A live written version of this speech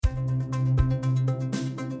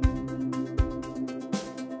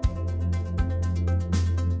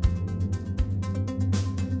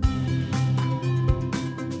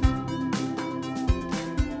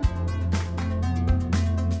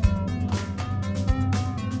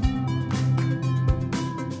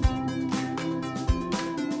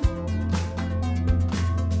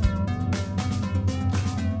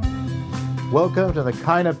Welcome to the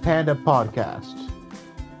Kinda Panda podcast.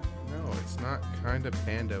 No, it's not Kinda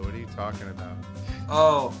Panda. What are you talking about?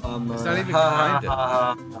 It's not even kinda.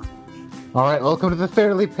 All right, welcome to the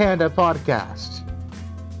Fairly Panda podcast.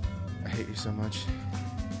 I hate you so much.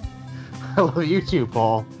 I love you too,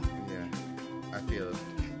 Paul. Yeah, I feel it.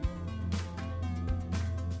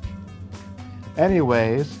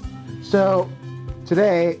 Anyways, so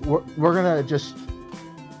today we're gonna just.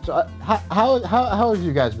 So how have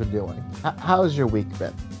you guys been doing? How's your week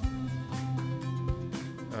been?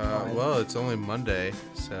 Well, it's only Monday,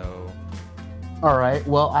 so. All right.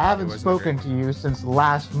 Well, I haven't wasn't spoken great. to you since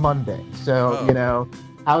last Monday, so Oh.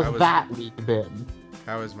 how's that week been?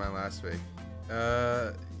 How was my last week?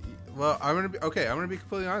 Well, I'm gonna be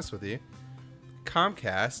completely honest with you.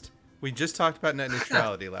 Comcast. We just talked about net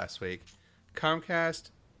neutrality last week.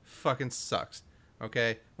 Comcast fucking sucks.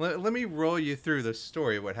 Okay, let me roll you through the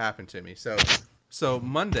story of what happened to me. So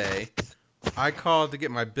Monday, I called to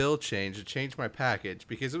get my bill changed, to change my package,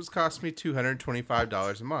 because it was costing me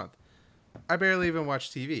 $225 a month. I barely even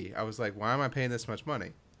watch TV. I was like, why am I paying this much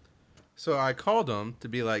money? So I called them to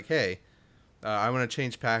be like, hey, I want to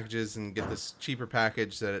change packages and get this cheaper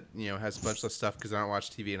package that has a bunch of stuff because I don't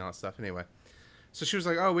watch TV and all that stuff anyway. So she was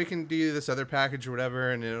like, oh, we can do this other package or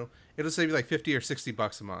whatever, and it'll save you like $50 or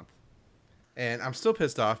 $60 a month. And I'm still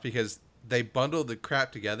pissed off because they bundled the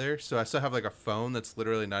crap together, so I still have like a phone that's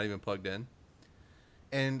literally not even plugged in.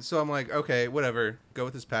 And so I'm like, okay, whatever, go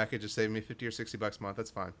with this package. It's saving me $50 or $60 a month.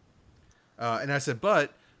 That's fine. And I said,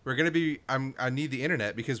 but we're gonna be. I need the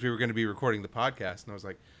internet because we were gonna be recording the podcast. And I was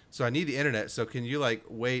like, so I need the internet. So can you like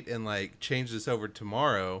wait and like change this over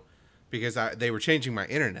tomorrow, because they were changing my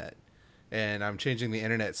internet, and I'm changing the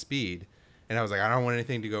internet speed. And I was like, I don't want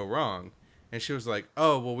anything to go wrong. And she was like,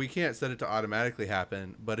 oh, well, we can't set it to automatically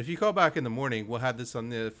happen, but if you call back in the morning, we'll have this on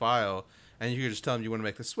the file, and you can just tell them you want to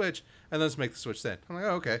make the switch, and let's make the switch then. I'm like,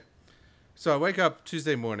 oh, okay. So I wake up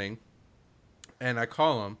Tuesday morning, and I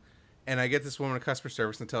call them, and I get this woman at customer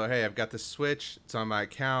service and tell her, hey, I've got this switch. It's on my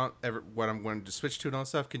account. What I'm going to switch to and all that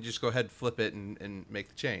stuff. Can you just go ahead and flip it and make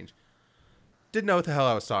the change? Didn't know what the hell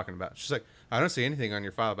I was talking about. She's like, I don't see anything on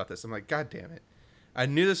your file about this. I'm like, God damn it. I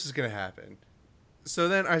knew this was going to happen. So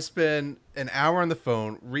then I spend an hour on the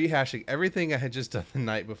phone rehashing everything I had just done the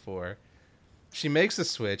night before. She makes the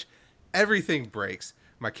switch. Everything breaks.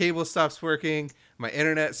 My cable stops working. My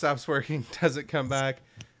internet stops working. Doesn't come back.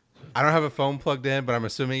 I don't have a phone plugged in, but I'm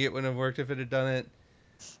assuming it wouldn't have worked if it had done it.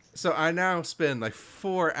 So I now spend like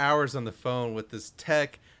 4 hours on the phone with this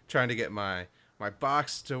tech trying to get my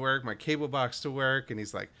box to work, my cable box to work. And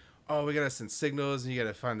he's like, oh, we got to send signals and you got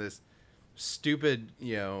to find this stupid,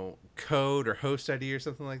 code or host ID or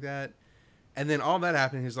something like that. And then all that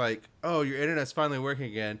happened. He's like, oh, your internet's finally working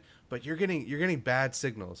again, but you're getting bad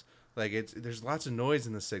signals. Like there's lots of noise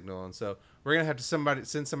in the signal. And so we're going to have to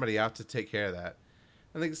send somebody out to take care of that.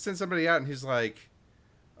 And they send somebody out and he's like,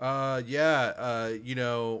 when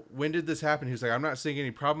did this happen? He was like, I'm not seeing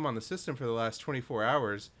any problem on the system for the last 24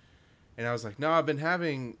 hours. And I was like, no, I've been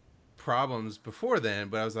having problems before then.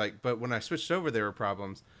 But I was like, but when I switched over, there were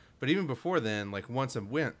problems. But even before then, like once a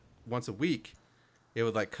week, it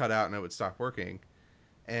would like cut out and it would stop working.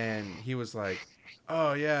 And he was like,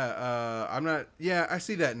 oh yeah, I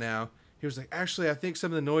see that now. He was like, actually, I think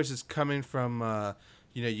some of the noise is coming from,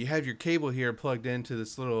 you have your cable here plugged into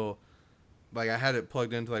this little, like I had it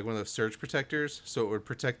plugged into like one of those surge protectors, so it would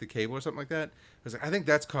protect the cable or something like that. I was like, I think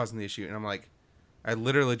that's causing the issue. And I'm like, I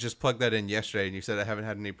literally just plugged that in yesterday and you said I haven't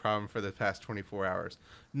had any problem for the past 24 hours.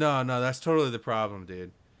 No, that's totally the problem,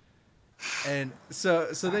 dude. And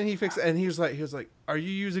so then he fixed it, and he was like, are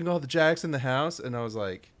you using all the jacks in the house? And I was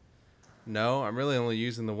like, no, I'm really only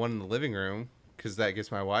using the one in the living room because that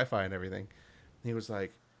gets my Wi-Fi and everything. And he was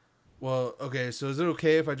like, well, okay, so is it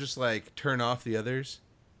okay if I just like turn off the others?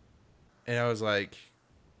 And I was like,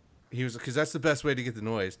 because that's the best way to get the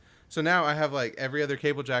noise. So now I have like every other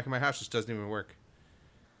cable jack in my house just doesn't even work.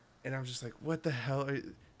 And I'm just like, what the hell?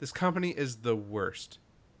 This company is the worst.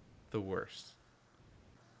 The worst.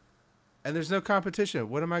 And there's no competition.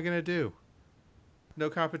 What am I going to do? No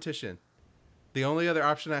competition. The only other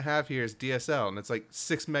option I have here is DSL, and it's like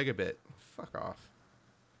 6 megabit. Fuck off.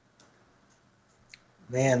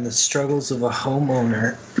 Man, the struggles of a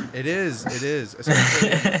homeowner. It is,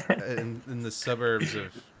 especially in the suburbs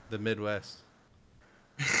of the Midwest.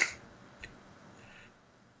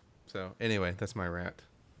 So, anyway, that's my rant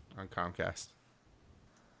on Comcast.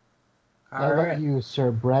 How about you,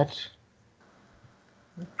 Sir Brett?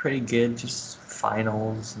 Pretty good, just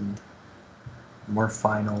finals and more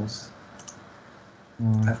finals.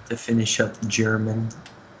 I have to finish up German.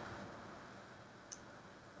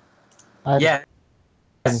 Yeah.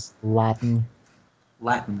 Latin.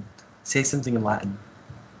 Latin. Say something in Latin.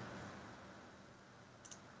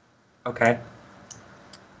 Okay.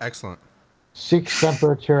 Excellent. Sic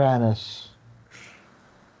semper tyrannis.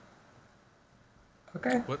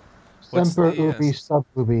 Okay. What's Semper the, ubi sub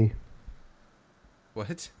ubi.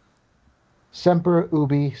 What? Semper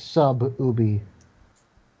ubi sub ubi.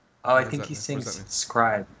 Oh, I What does think that he mean? What does sings that mean?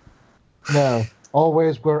 scribe. No,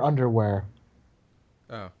 always wear underwear.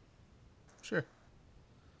 Oh, sure.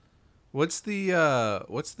 What's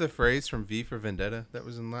the phrase from V for Vendetta that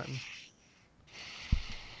was in Latin?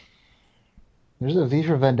 There's a V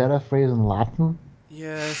for Vendetta phrase in Latin.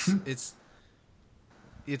 Yes,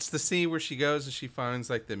 it's the scene where she goes and she finds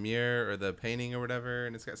like the mirror or the painting or whatever,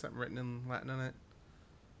 and it's got something written in Latin on it.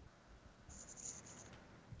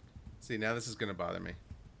 See, now this is gonna bother me.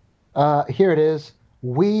 Here it is.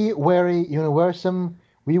 We vere universum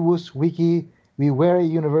vivus wiki. We vere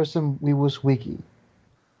universum vivus wiki.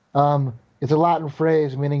 It's a Latin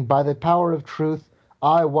phrase meaning, by the power of truth,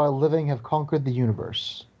 I, while living, have conquered the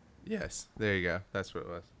universe. Yes, there you go. That's what it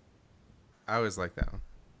was. I always like that one.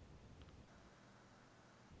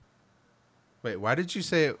 Wait, why did you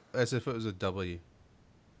say it as if it was a W?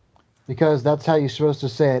 Because that's how you're supposed to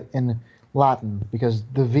say it in Latin, because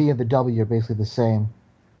the V and the W are basically the same.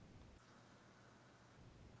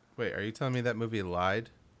 Wait, are you telling me that movie lied?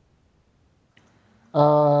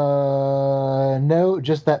 No,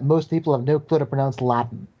 just that most people have no clue to pronounce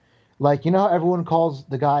Latin. Like, you know how everyone calls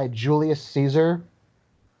the guy Julius Caesar?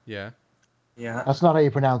 Yeah. Yeah. That's not how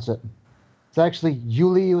you pronounce it. It's actually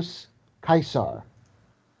Julius Caesar.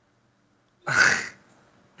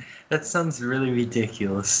 That sounds really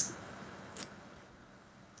ridiculous.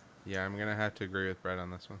 Yeah, I'm gonna have to agree with Brett on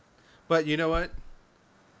this one. But you know what?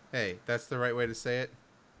 Hey, that's the right way to say it.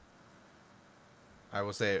 I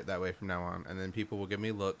will say it that way from now on, and then people will give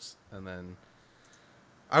me looks, and then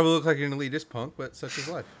I will look like an elitist punk, but such is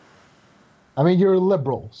life. I mean, you're a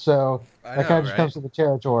liberal, so I that know, kind of just right? comes with the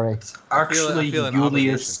territory. It's actually I feel an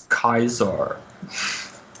Julius Caesar.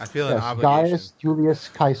 I feel an Yes, obligation. Gaius Julius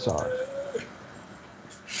Caesar.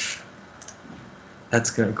 That's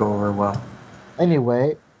gonna go over well.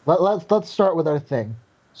 Anyway, let's start with our thing.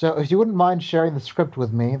 So, if you wouldn't mind sharing the script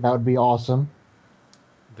with me, that would be awesome.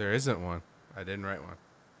 There isn't one. I didn't write one.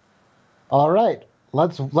 All right,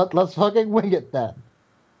 let's fucking wing it then.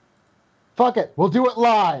 Fuck it, we'll do it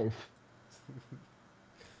live.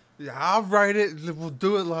 Yeah, I'll write it. We'll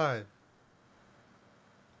do it live.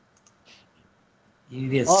 You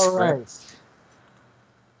need a All script. right.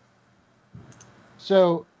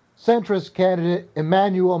 So, centrist candidate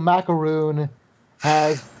Emmanuel Macron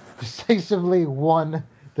has decisively won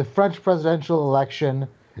the French presidential election,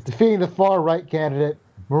 defeating the far-right candidate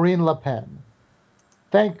Marine Le Pen.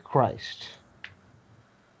 Thank Christ.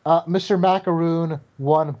 Mr. Macron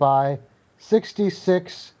won by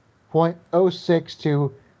 66.06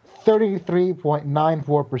 to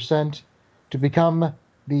 33.94% to become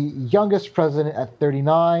the youngest president at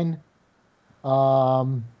 39.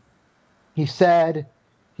 He said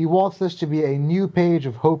he wants this to be a new page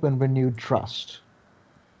of hope and renewed trust.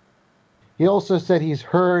 He also said he's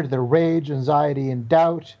heard the rage, anxiety, and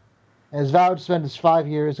doubt, and has vowed to spend his 5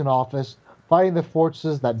 years in office fighting the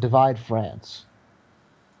forces that divide France.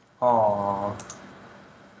 Aww.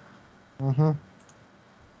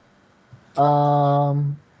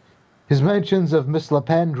 His mentions of Miss Le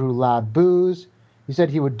Pen drew loud boos. He said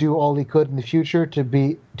he would do all he could in the future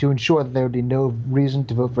to ensure that there would be no reason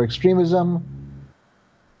to vote for extremism.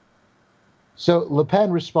 So Le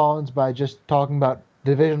Pen responds by just talking about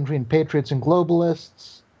division between patriots and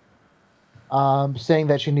globalists, saying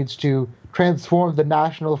that she needs to transform the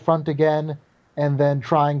National Front again, and then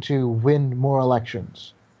trying to win more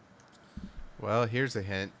elections. Well, here's a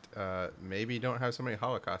hint. Maybe don't have so many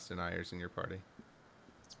Holocaust deniers in your party.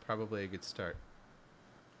 It's probably a good start.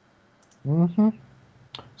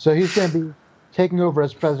 So he's going to be taking over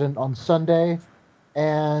as president on Sunday,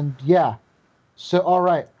 and yeah. So, all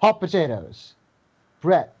right, hot potatoes.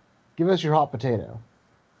 Brett, give us your hot potato.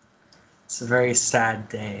 It's a very sad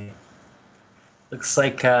day. Looks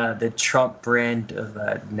like the Trump brand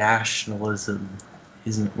of nationalism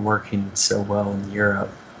isn't working so well in Europe.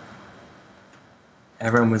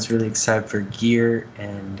 Everyone was really excited for Geert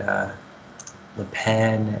and Le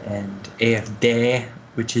Pen and AfD,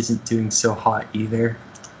 which isn't doing so hot either.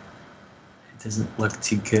 It doesn't look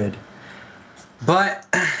too good. But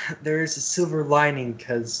there's a silver lining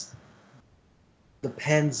because Le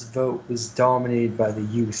Pen's vote was dominated by the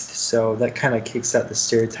youth, so that kind of kicks out the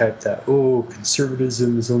stereotype that, oh,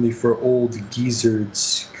 conservatism is only for old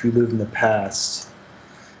geezards who live in the past.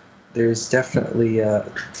 There's definitely a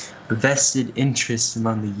vested interest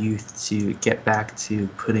among the youth to get back to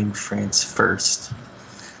putting France first.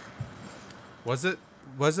 Was it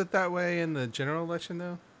that way in the general election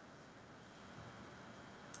though?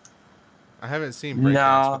 I haven't seen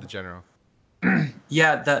breakdowns for No. the general.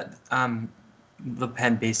 Yeah, that Le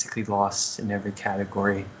Pen basically lost in every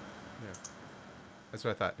category. Yeah, that's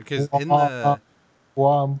what I thought. Because in the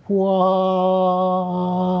Wom, wom.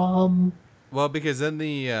 because in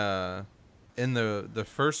the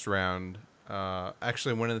first round,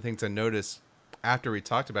 actually one of the things I noticed after we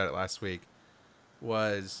talked about it last week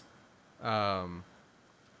was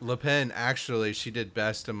Le Pen actually she did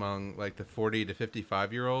best among like the 40 to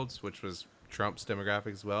 55-year-olds, which was Trump's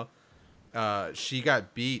demographic as well. She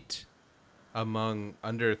got beat among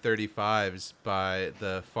under 35s by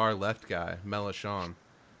the far left guy, Mélenchon.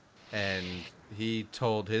 And he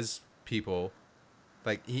told his people,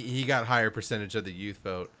 like, he got higher percentage of the youth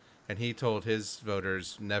vote, and he told his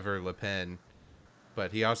voters never Le Pen.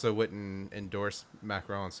 But he also wouldn't endorse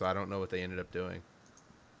Macron, so I don't know what they ended up doing.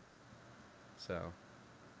 So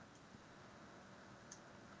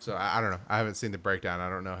I don't know. I haven't seen the breakdown. I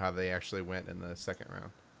don't know how they actually went in the second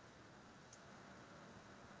round.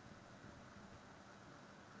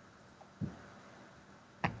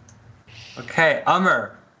 Okay,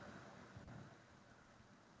 Ummer.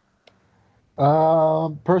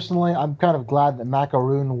 Personally, I'm kind of glad that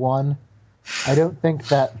Macaroon won. I don't think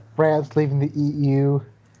that France leaving the EU.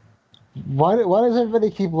 Why does everybody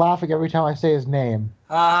keep laughing every time I say his name?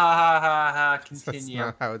 Ha ha ha ha. That's Continue.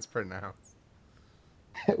 not how it's pronounced.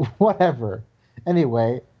 Whatever.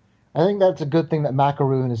 Anyway, I think that's a good thing that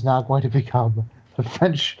Macaroon is now going to become the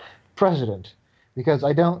French president, because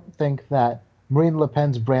I don't think that Marine Le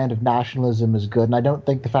Pen's brand of nationalism is good, and I don't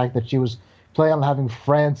think the fact that she was planning on having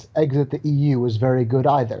France exit the EU was very good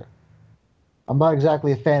either. I'm not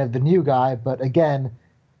exactly a fan of the new guy, but again,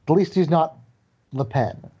 at least he's not Le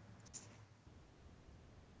Pen.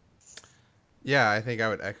 Yeah, I think I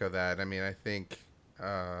would echo that. I mean, I think,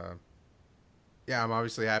 yeah, I'm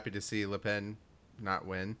obviously happy to see Le Pen not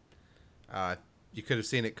win. You could have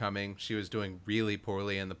seen it coming. She was doing really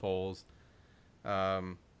poorly in the polls.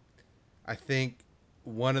 I think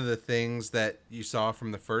one of the things that you saw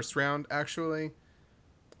from the first round, actually,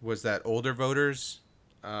 was that older voters,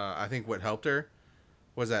 I think what helped her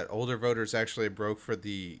was that older voters actually broke for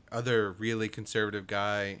the other really conservative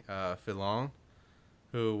guy, Fillon,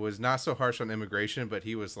 who was not so harsh on immigration, but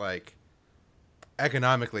he was like,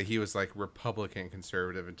 economically, he was like Republican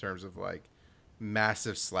conservative in terms of like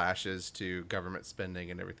massive slashes to government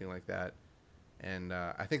spending and everything like that. And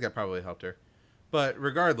I think that probably helped her. But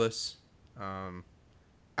regardless,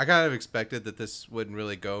 I kind of expected that this wouldn't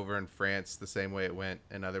really go over in France the same way it went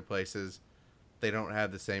in other places. They don't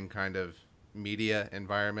have the same kind of media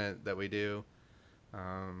environment that we do.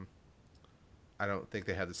 I don't think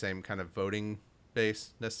they have the same kind of voting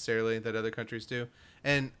base necessarily that other countries do.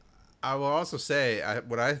 And I will also say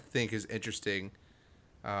what I think is interesting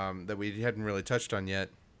that we hadn't really touched on yet,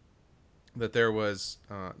 that there was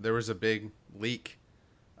a big leak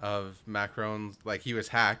of Macron, like he was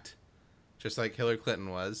hacked, just like Hillary Clinton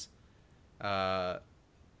was.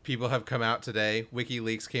 People have come out today.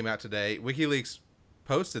 WikiLeaks came out today. WikiLeaks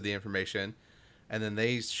posted the information, and then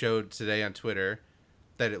they showed today on Twitter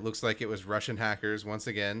that it looks like it was Russian hackers once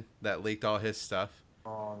again that leaked all his stuff.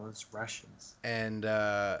 Oh, those Russians. And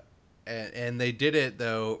they did it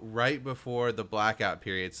though right before the blackout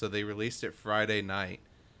period, so they released it Friday night.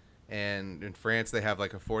 And in France, they have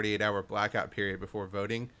like a 48-hour blackout period before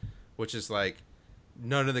voting, which is like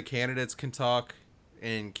none of the candidates can talk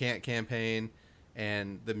and can't campaign,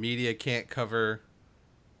 and the media can't cover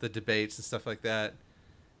the debates and stuff like that.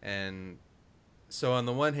 And so on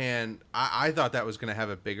the one hand, I thought that was going to have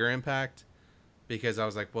a bigger impact, because I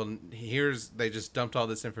was like, well, they just dumped all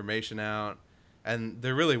this information out, and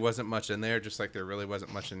there really wasn't much in there, just like there really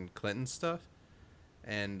wasn't much in Clinton's stuff.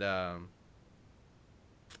 But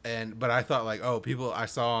I thought like, oh, people I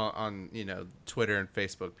saw on, Twitter and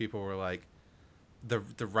Facebook, people were like,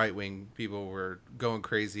 the right wing people were going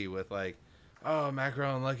crazy with like, oh,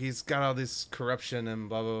 Macron, like he's got all this corruption and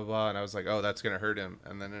blah blah blah blah, and I was like, oh, that's gonna hurt him,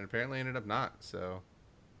 and then it apparently ended up not. So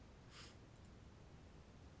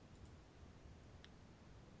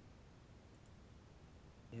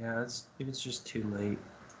Yeah, it was just too late.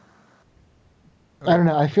 I don't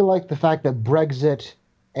know. I feel like the fact that Brexit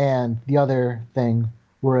and the other thing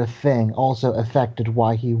were a thing also affected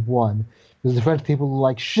why he won. Because the French people were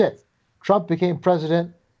like, shit, Trump became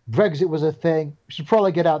president, Brexit was a thing, we should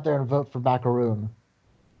probably get out there and vote for Macaroon.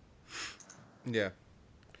 Yeah.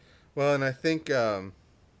 Well, and I think,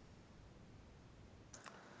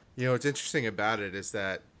 what's interesting about it is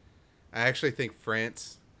that I actually think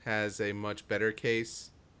France has a much better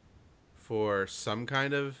case for some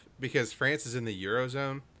kind of, because France is in the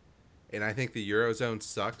Eurozone, and I think the Eurozone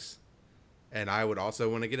sucks, and I would also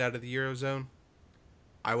want to get out of the Eurozone.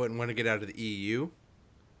 I wouldn't want to get out of the EU,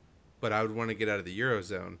 but I would want to get out of the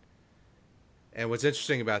Eurozone. And what's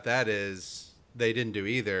interesting about that is they didn't do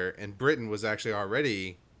either, and Britain was actually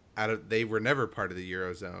already they were never part of the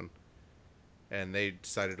Eurozone, and they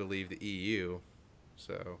decided to leave the EU.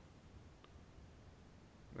 So,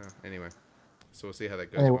 anyway, so we'll see how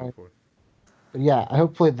that goes going forward. But yeah,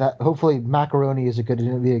 hopefully Macaroni is going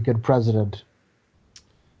to be a good president.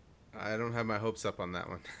 I don't have my hopes up on that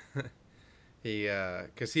one.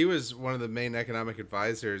 Because he was one of the main economic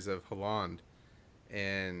advisors of Hollande,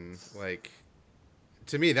 and like,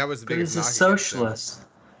 to me, that was the biggest. But he's a socialist.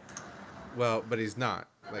 Well, but he's not.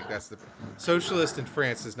 Like, that's the socialist in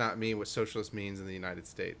France does not mean what socialist means in the United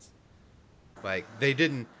States. Like,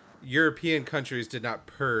 European countries did not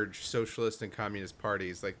purge socialist and communist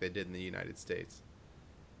parties like they did in the United States.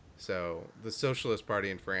 So the Socialist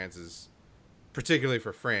Party in France is, particularly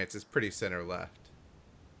for France, is pretty center left.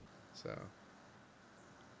 So.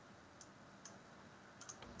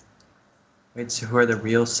 Wait, so who are the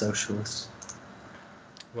real socialists?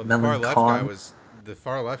 Well, the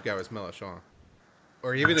far left guy was Mélenchon.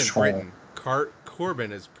 Or even in Britain,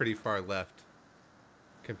 Corbyn is pretty far left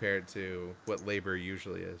compared to what Labour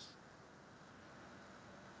usually is.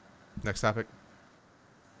 Next topic.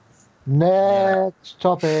 Next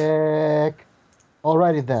topic.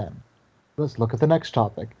 Alrighty then. Let's look at the next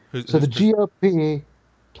topic. The GOP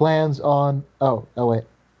plans on... Oh, wait.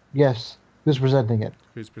 Yes. Who's presenting it?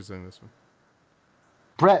 Who's presenting this one?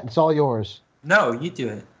 Brett, it's all yours. No, you do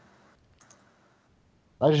it.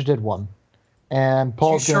 I just did one. And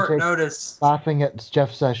Paul's going to take notice. Laughing at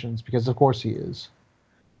Jeff Sessions, because of course he is.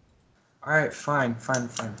 All right, fine.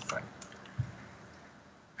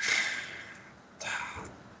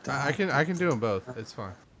 I can do them both. It's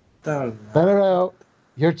fine. No.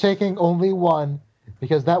 You're taking only one,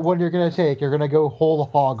 because that one you're going to take, you're going to go whole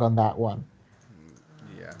hog on that one.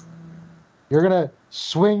 Yeah. You're going to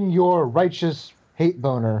swing your righteous hate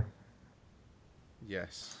boner.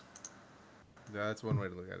 Yes. Yeah, that's one way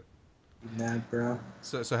to look at it. You mad, bro?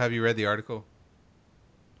 So have you read the article?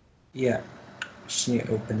 Yeah. Just need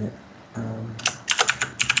to open it.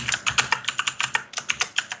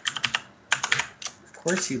 Of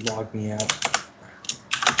course you logged me out.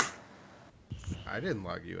 I didn't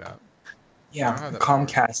log you out. Yeah,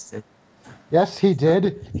 Comcast did. Yes, he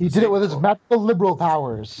did. He did it with his magical liberal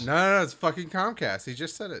powers. No, it's fucking Comcast. He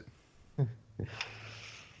just said it.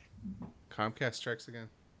 Comcast strikes again.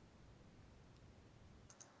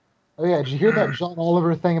 Oh yeah, did you hear that John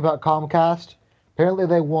Oliver thing about Comcast? Apparently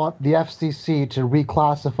they want the FCC to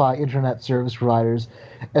reclassify internet service providers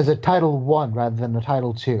as a Title I rather than a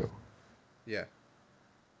Title II. Yeah.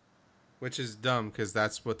 Which is dumb, because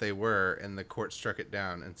that's what they were, and the court struck it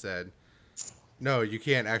down and said, no, you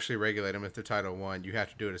can't actually regulate them if they're Title I. You have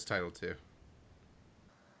to do it as Title II.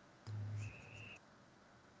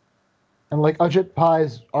 And like Ajit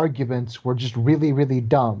Pai's arguments were just really, really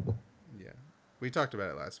dumb. Yeah. We talked about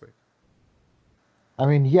it last week. I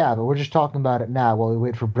mean, yeah, but we're just talking about it now while we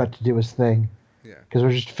wait for Brett to do his thing. Yeah. Because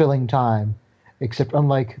we're just filling time. Except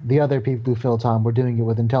unlike the other people who fill time, we're doing it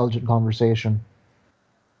with intelligent conversation.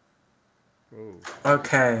 Ooh.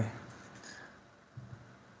 Okay.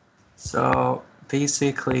 So,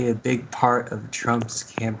 basically, a big part of Trump's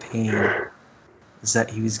campaign is that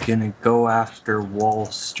he was going to go after Wall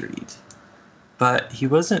Street. But he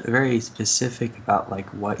wasn't very specific about, like,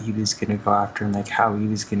 what he was going to go after and, like, how he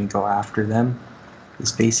was going to go after them.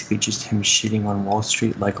 It's basically just him shitting on Wall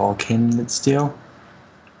Street like all candidates do.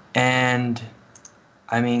 And,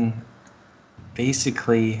 I mean,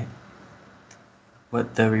 basically,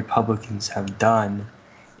 what the Republicans have done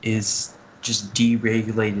is just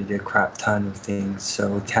deregulated a crap ton of things.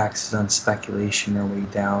 So taxes on speculation are way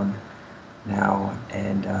down now,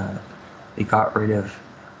 and they got rid of...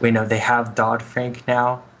 Wait, no, they have Dodd-Frank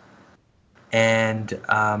now, and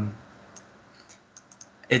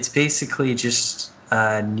it's basically just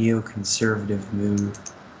a neoconservative move,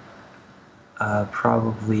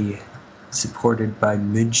 probably supported by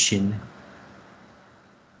München.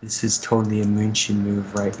 This is totally a München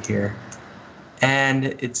move right here. And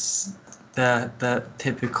it's the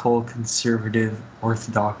typical conservative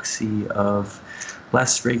orthodoxy of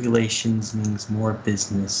less regulations means more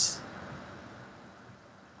business.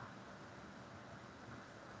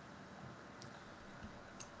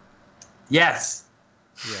 Yes.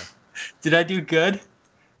 Yeah. Did I do good?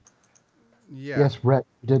 Yeah. Yes, Brett,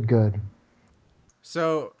 you did good.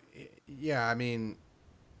 So, yeah, I mean,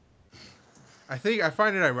 I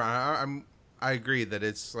find it ironic. I agree that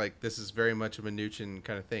it's like this is very much a Mnuchin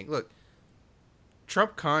kind of thing. Look,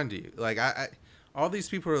 Trump conned you. Like all these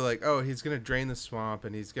people are like, oh, he's gonna drain the swamp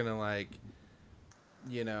and he's gonna like,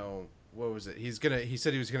 you know, what was it? He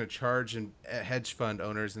said he was gonna charge hedge fund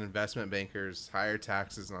owners and investment bankers higher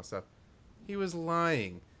taxes and all stuff. He was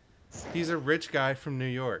lying. He's a rich guy from New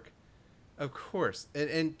York, of course.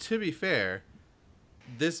 And to be fair,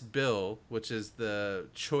 this bill, which is the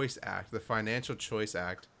Choice Act, the Financial Choice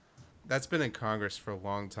Act, that's been in Congress for a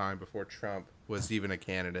long time before Trump was even a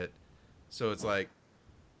candidate. So it's like,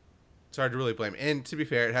 it's hard to really blame. And to be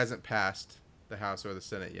fair, it hasn't passed the House or the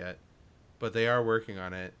Senate yet, but they are working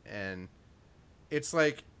on it. And it's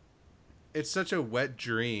like, it's such a wet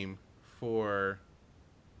dream for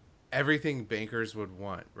everything bankers would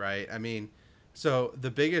want, right? I mean, so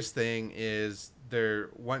the biggest thing is they're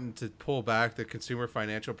wanting to pull back the Consumer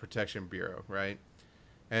Financial Protection Bureau, right?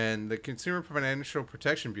 And the Consumer Financial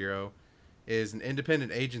Protection Bureau is an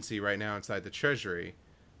independent agency right now inside the Treasury.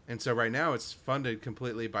 And so right now it's funded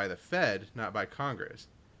completely by the Fed, not by Congress.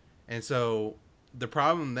 And so the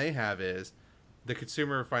problem they have is the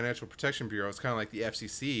Consumer Financial Protection Bureau is kind of like the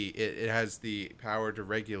FCC. It has the power to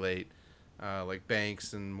regulate like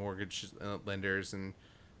banks and mortgage lenders and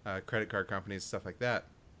credit card companies, stuff like that.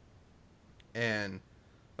 And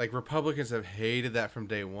like Republicans have hated that from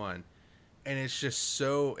day one. And it's just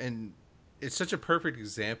so, and it's such a perfect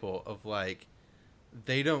example of like,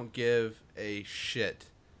 they don't give a shit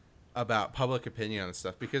about public opinion on this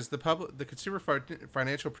stuff because the Consumer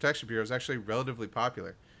Financial Protection Bureau is actually relatively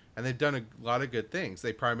popular, and they've done a lot of good things.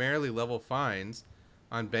 They primarily level fines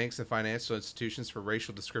on banks and financial institutions for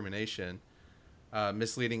racial discrimination,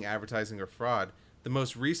 misleading advertising, or fraud. The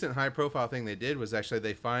most recent high-profile thing they did was actually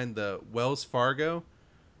they fined the Wells Fargo.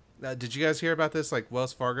 Did you guys hear about this? Like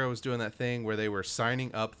Wells Fargo was doing that thing where they were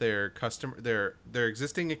signing up their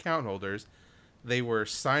existing account holders. They were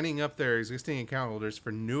signing up their existing account holders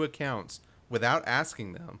for new accounts without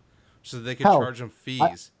asking them, so that they could charge them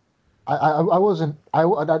fees. I wasn't. I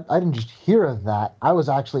didn't just hear of that. I was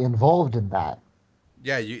actually involved in that.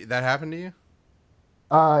 Yeah, that happened to you?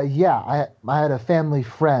 Yeah. I had a family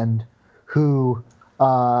friend who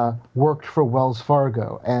worked for Wells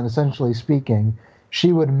Fargo, and essentially speaking,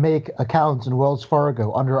 she would make accounts in Wells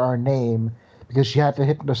Fargo under our name because she had to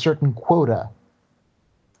hit a certain quota.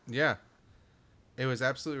 Yeah. It was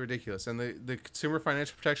absolutely ridiculous. And the Consumer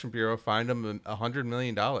Financial Protection Bureau fined them $100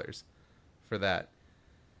 million for that.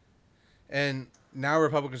 And now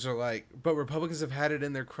Republicans are like, but Republicans have had it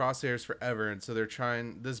in their crosshairs forever. And so they're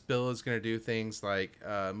trying, this bill is going to do things like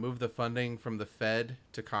move the funding from the Fed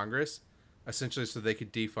to Congress, essentially so they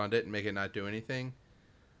could defund it and make it not do anything.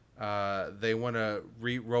 They want to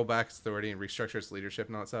roll back its authority and restructure its leadership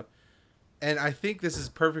and all that stuff. And I think this is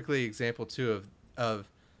perfectly example too of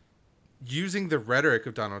using the rhetoric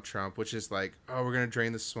of Donald Trump, which is like, oh, we're going to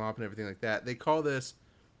drain the swamp and everything like that.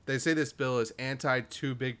 They say this bill is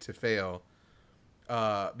anti-too big to fail,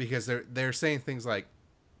 because they're saying things like,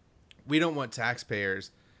 we don't want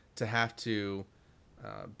taxpayers to have to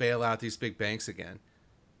bail out these big banks again.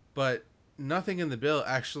 But nothing in the bill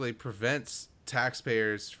actually prevents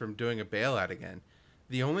taxpayers from doing a bailout again.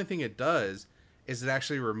 The only thing it does is it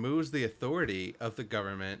actually removes the authority of the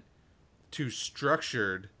government to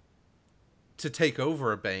take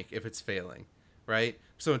over a bank if it's failing, right?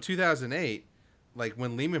 So in 2008, like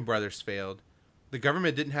when Lehman Brothers failed, the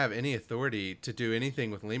government didn't have any authority to do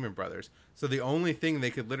anything with Lehman Brothers. So the only thing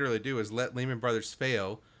they could literally do is let Lehman Brothers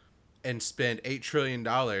fail and spend $8 trillion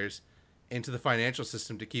into the financial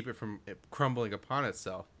system to keep it from crumbling upon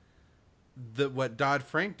itself. What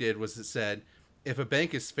Dodd-Frank did was it said, if a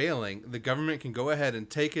bank is failing, the government can go ahead and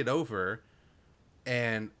take it over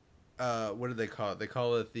and what do they call it? They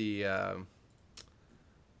call it the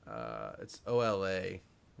it's OLA.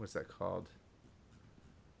 What's that called?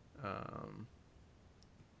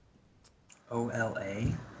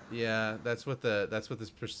 OLA? Yeah, that's what the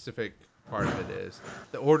specific part of it is.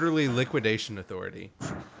 The Orderly Liquidation Authority.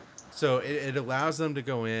 So it allows them to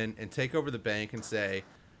go in and take over the bank and say,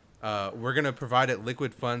 we're going to provide it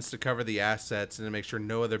liquid funds to cover the assets and to make sure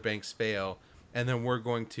no other banks fail. And then we're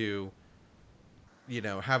going to,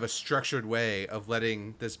 have a structured way of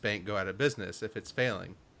letting this bank go out of business if it's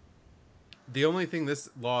failing. The only thing this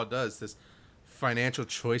law does, this Financial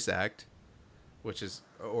Choice Act, which is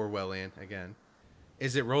Orwellian again,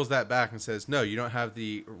 is it rolls that back and says, no, you don't have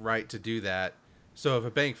the right to do that. So if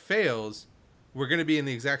a bank fails, we're going to be in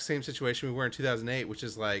the exact same situation we were in 2008, which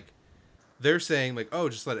is like, they're saying like, oh,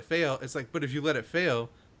 just let it fail. It's like, but if you let it fail,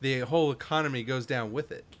 the whole economy goes down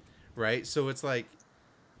with it, right? So it's like,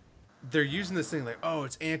 they're using this thing like, oh,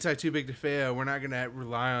 it's anti too big to fail. We're not going to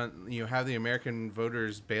rely on, have the American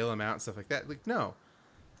voters bail them out and stuff like that. Like, no.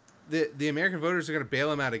 The American voters are going to bail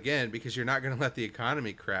them out again because you're not going to let the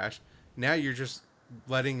economy crash. Now you're just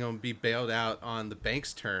letting them be bailed out on the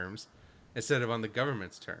bank's terms instead of on the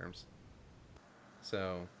government's terms.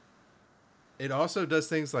 So it also does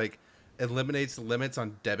things like eliminates limits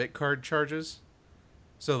on debit card charges.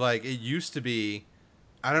 So like it used to be,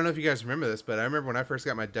 I don't know if you guys remember this, but I remember when I first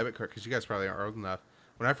got my debit card, because you guys probably aren't old enough.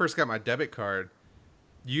 When I first got my debit card,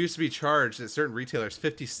 you used to be charged at certain retailers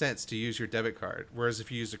 50 cents to use your debit card. Whereas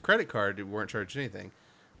if you used a credit card, you weren't charged anything.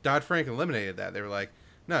 Dodd-Frank eliminated that. They were like,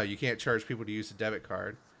 no, you can't charge people to use a debit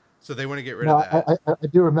card. So they want to get rid of that. I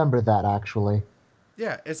do remember that, actually.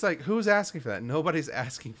 Yeah, it's like, who's asking for that? Nobody's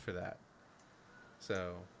asking for that.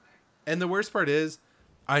 So, and the worst part is,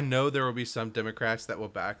 I know there will be some Democrats that will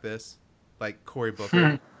back this, like Cory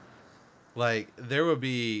Booker. Like, there will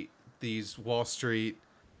be these Wall Street,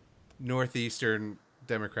 Northeastern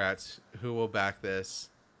Democrats who will back this,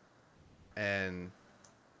 and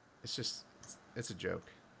it's just, it's a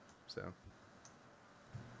joke. So.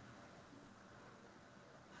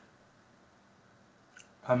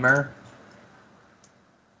 Hummer.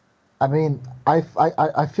 I mean,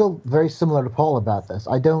 I feel very similar to Paul about this.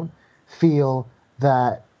 I don't feel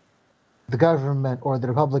that the government or the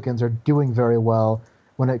Republicans are doing very well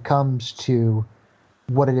when it comes to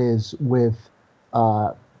what it is with,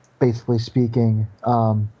 basically speaking,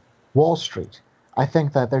 Wall Street. I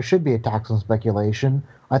think that there should be a tax on speculation.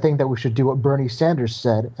 I think that we should do what Bernie Sanders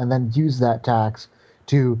said and then use that tax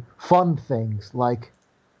to fund things like,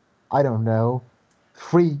 I don't know,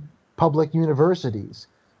 free public universities,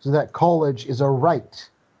 so that college is a right,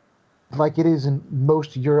 like it is in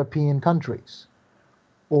most European countries.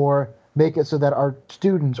 Or make it so that our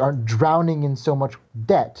students aren't drowning in so much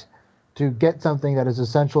debt to get something that is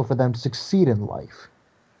essential for them to succeed in life.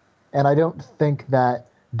 And I don't think that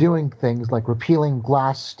doing things like repealing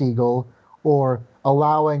Glass-Steagall or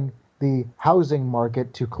allowing the housing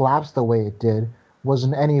market to collapse the way it did was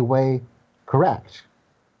in any way correct.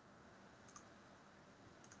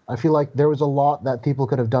 I feel like there was a lot that people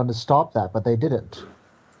could have done to stop that, but they didn't.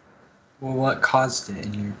 Well, what caused it,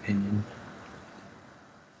 in your opinion?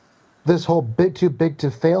 This whole too big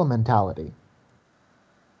to fail mentality.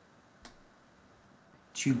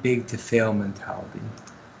 Too big to fail mentality.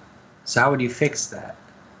 So how would you fix that?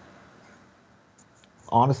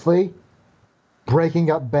 Honestly,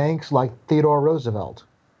 breaking up banks like Theodore Roosevelt.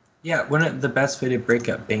 Yeah, wouldn't the best way to break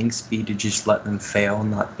up banks be to just let them fail,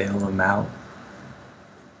 not bail them out?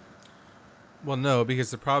 Well, no,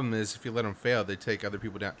 because the problem is if you let them fail, they take other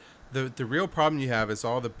people down. The real problem you have is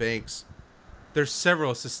all the banks. There's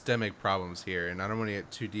several systemic problems here, and I don't want to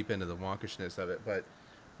get too deep into the wonkishness of it, but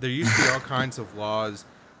there used to be all kinds of laws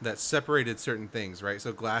that separated certain things, right?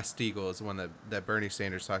 So Glass-Steagall is the one that Bernie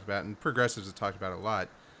Sanders talked about, and progressives have talked about a lot,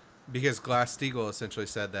 because Glass-Steagall essentially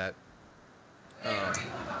said that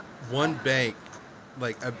one bank,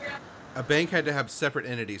 like a bank had to have separate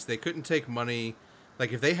entities. They couldn't take money.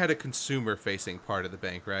 Like, if they had a consumer-facing part of the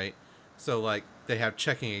bank, right? So, like, they have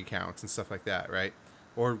checking accounts and stuff like that, right?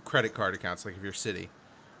 Or credit card accounts, like if you're Citi.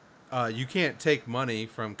 You can't take money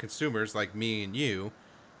from consumers like me and you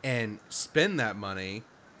and spend that money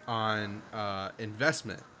on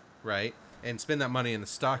investment, right? And spend that money in the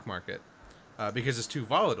stock market because it's too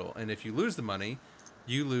volatile. And if you lose the money,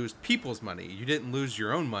 you lose people's money. You didn't lose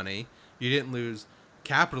your own money. You didn't lose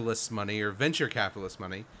capitalists' money or venture capitalists'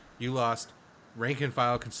 money. You lost rank and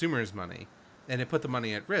file consumers' money, and it put the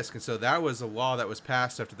money at risk. And so that was a law that was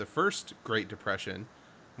passed after the first Great Depression,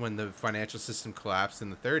 when the financial system collapsed in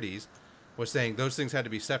the 30s, was saying those things had to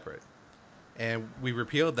be separate. And we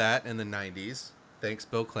repealed that in the 90s. Thanks,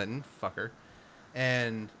 Bill Clinton, fucker.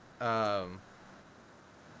 And, so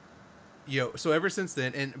ever since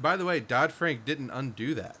then, and by the way, Dodd-Frank didn't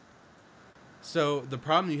undo that. So the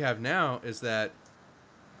problem you have now is that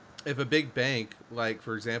if a big bank, like,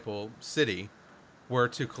 for example, Citi, were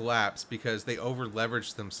to collapse because they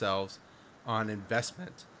over-leveraged themselves on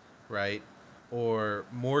investment, right? Or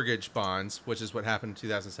mortgage bonds, which is what happened in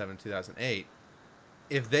 2007, 2008.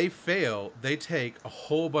 If they fail, they take a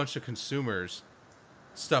whole bunch of consumers'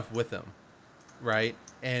 stuff with them, right?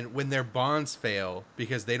 And when their bonds fail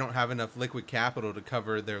because they don't have enough liquid capital to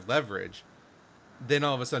cover their leverage, then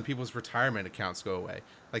all of a sudden people's retirement accounts go away.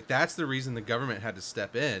 Like, that's the reason the government had to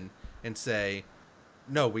step in and say,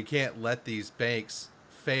 no, we can't let these banks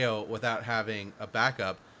fail without having a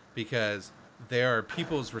backup, because there are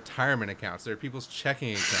people's retirement accounts. There are people's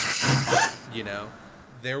checking accounts.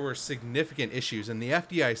 There were significant issues. And the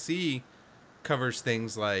FDIC covers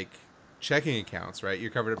things like checking accounts, right?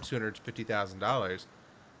 You're covered up $250,000,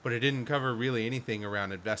 but it didn't cover really anything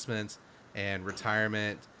around investments and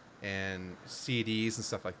retirement and CDs and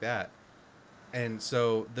stuff like that. And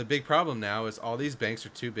so the big problem now is all these banks are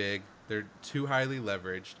too big, they're too highly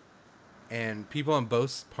leveraged, and people on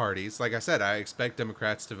both parties, like I said, I expect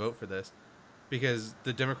Democrats to vote for this because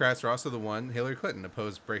the Democrats are also the one, Hillary Clinton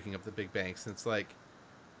opposed breaking up the big banks. And it's like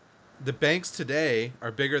the banks today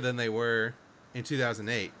are bigger than they were in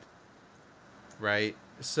 2008, right?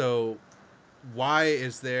 So why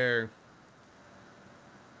is there,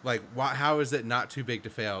 like, how is it not too big to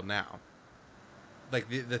fail now? Like,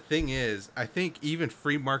 the thing is, I think even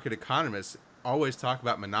free market economists always talk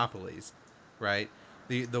about monopolies, right?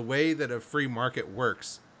 The way that a free market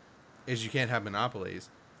works is you can't have monopolies.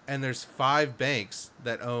 And there's 5 banks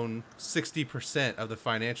that own 60% of the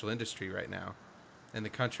financial industry right now in the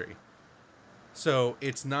country. So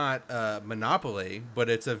it's not a monopoly, but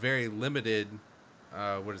it's a very limited,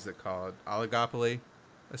 what is it called? Oligopoly,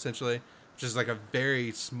 essentially. Which is like a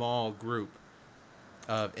very small group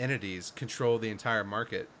of entities control the entire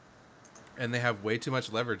market. And they have way too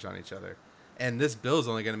much leverage on each other. And this bill is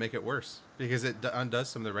only going to make it worse because it undoes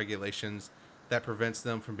some of the regulations that prevents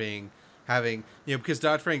them from having, because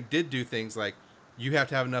Dodd-Frank did do things like you have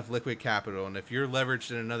to have enough liquid capital. And if you're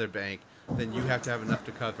leveraged in another bank, then you have to have enough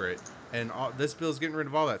to cover it. And this bill is getting rid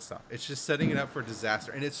of all that stuff. It's just setting it up for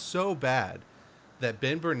disaster. And it's so bad that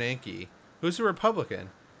Ben Bernanke, who's a Republican,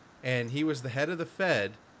 and he was the head of the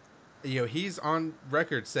Fed, he's on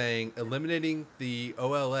record saying eliminating the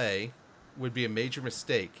OLA would be a major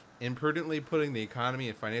mistake, imprudently putting the economy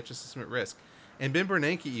and financial system at risk. And Ben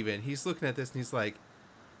Bernanke he's looking at this and he's like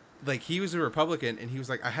he was a Republican and he was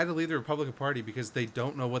like, I had to leave the Republican Party because they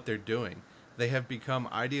don't know what they're doing. They have become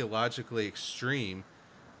ideologically extreme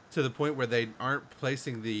to the point where they aren't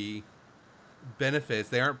placing the benefits,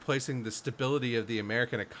 they aren't placing the stability of the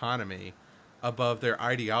American economy above their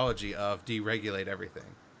ideology of deregulate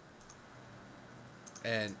everything.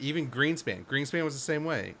 And even Greenspan was the same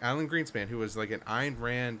way. Alan Greenspan, who was like an Ayn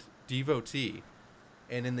Rand devotee,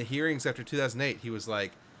 and in the hearings after 2008, he was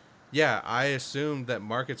like, yeah, I assumed that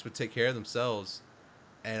markets would take care of themselves,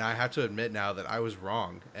 and I have to admit now that I was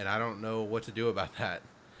wrong, and I don't know what to do about that.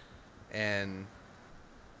 And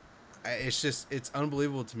it's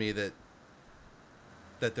unbelievable to me that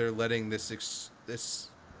they're letting they're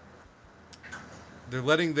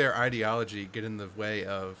letting their ideology get in the way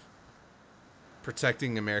of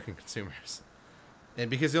protecting American consumers. And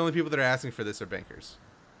because the only people that are asking for this are bankers,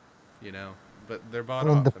 but they're bought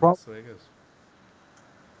off, and that's the way it goes.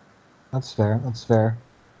 That's fair.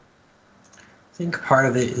 I think part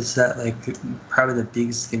of it is that, like, probably the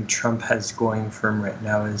biggest thing Trump has going for him right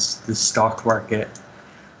now is the stock market.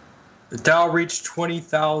 The Dow reached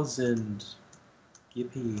 20,000.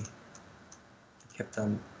 Yippee. He kept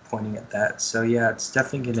on pointing at that. So, yeah, it's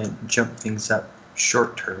definitely going to jump things up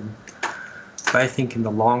short term. But I think in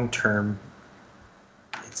the long term,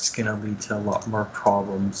 it's going to lead to a lot more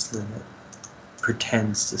problems than it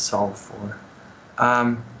pretends to solve for.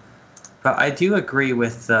 But I do agree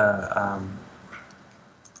with the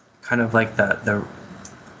kind of like the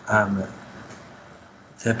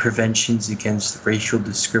preventions against racial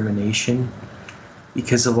discrimination,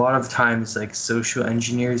 because a lot of times, like, social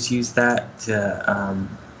engineers use that to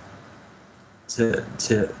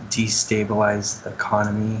destabilize the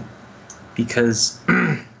economy, because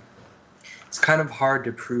it's kind of hard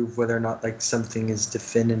to prove whether or not, like, something is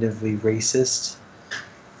definitively racist.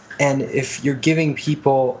 And if you're giving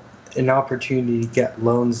people an opportunity to get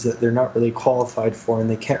loans that they're not really qualified for and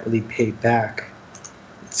they can't really pay back,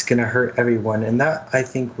 it's going to hurt everyone. And that, I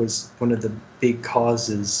think, was one of the big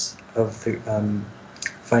causes of the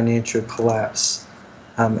financial collapse.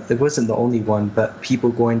 It wasn't the only one, but people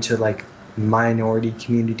going to, like, minority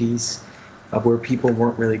communities where people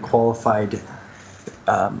weren't really qualified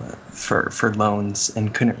for loans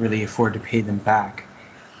and couldn't really afford to pay them back.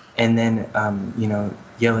 And then,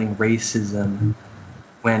 yelling racism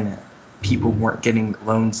when people weren't getting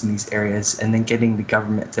loans in these areas, and then getting the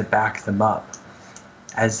government to back them up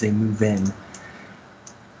as they move in.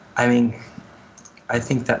 I mean, I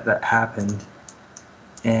think that happened,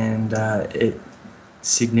 and it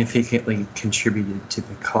significantly contributed to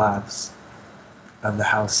the collapse of the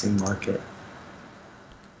housing market.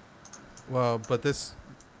 Well, but this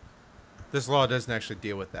law doesn't actually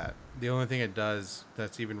deal with that. The only thing it does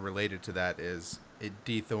that's even related to that is it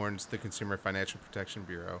dethorns the Consumer Financial Protection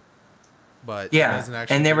Bureau. But yeah, it doesn't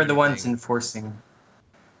actually, and they were the ones enforcing.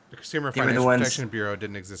 The Consumer Financial Protection Bureau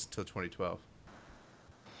didn't exist until 2012.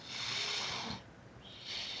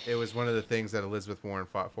 It was one of the things that Elizabeth Warren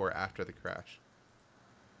fought for after the crash.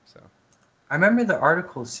 So I remember the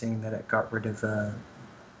article saying that it got rid of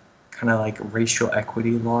kind of like racial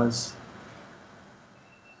equity laws.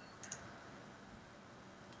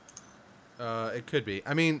 It could be.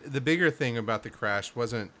 I mean, the bigger thing about the crash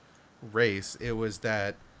wasn't race. It was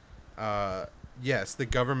that, yes, the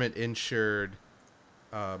government insured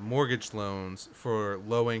mortgage loans for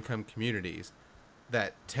low-income communities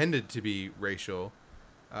that tended to be racial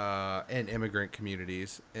and immigrant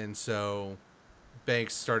communities. And so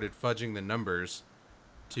banks started fudging the numbers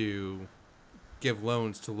to give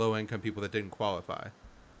loans to low-income people that didn't qualify.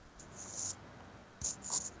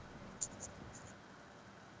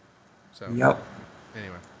 So, Yep.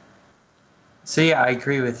 Anyway. So yeah, I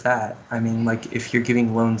agree with that. I mean, like if you're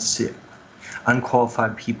giving loans to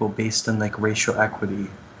unqualified people based on like racial equity,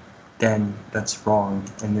 then that's wrong,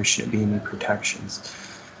 and there shouldn't be any protections.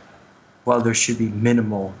 Well, there should be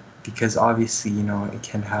minimal, because obviously, you know, it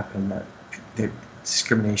can happen that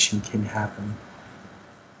discrimination can happen.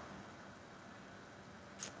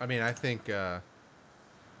 I mean, I think I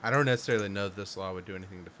don't necessarily know that this law would do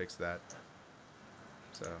anything to fix that.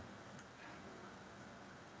 So,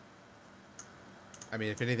 I mean,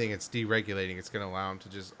 if anything, it's deregulating. It's going to allow them to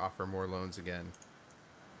just offer more loans again.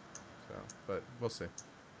 So, but we'll see.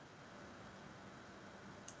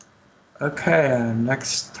 Okay,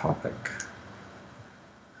 next topic.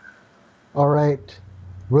 All right.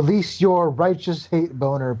 Release your righteous hate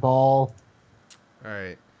boner, Paul. All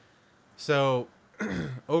right. So,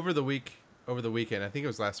 over the weekend, I think it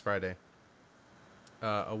was last Friday,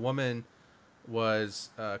 a woman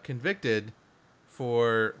was convicted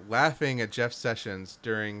for laughing at Jeff Sessions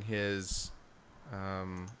during his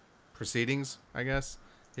proceedings, I guess,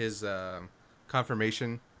 his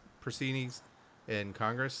confirmation proceedings in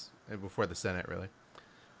Congress and before the Senate, really.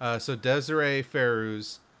 So Desiree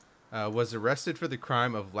Ferruz was arrested for the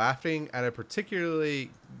crime of laughing at a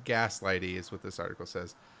particularly gaslighty, is what this article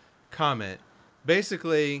says, comment.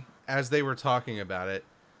 Basically, as they were talking about it,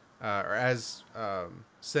 or as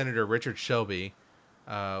Senator Richard Shelby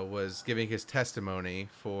was giving his testimony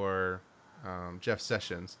for Jeff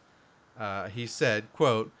Sessions, he said,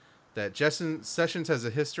 quote, that Sessions has a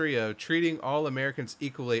history of treating all Americans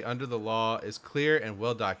equally under the law is clear and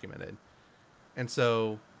well documented. And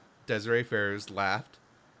so Desiree Ferruz laughed.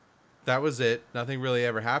 That was it. Nothing really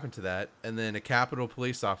ever happened to that. And then a Capitol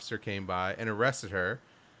police officer came by and arrested her.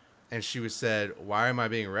 And she was said, why am I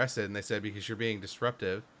being arrested? And they said, because you're being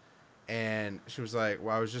disruptive. And she was like,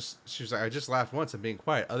 well, I just laughed once. I'm being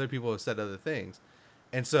quiet. Other people have said other things.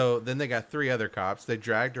 And so then they got 3 other cops. They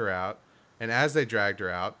dragged her out. And as they dragged her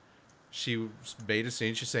out, she made a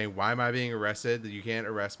scene. She's saying, why am I being arrested? You can't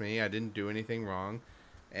arrest me. I didn't do anything wrong.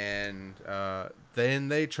 And then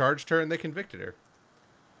they charged her and they convicted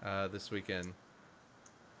her this weekend.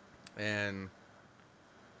 And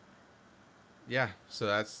yeah, so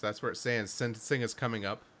that's where it stands. Sentencing is coming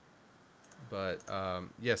up. But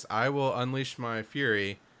yes, I will unleash my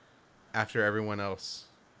fury after everyone else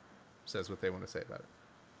says what they want to say about it.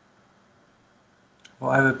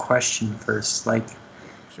 Well, I have a question first. Like,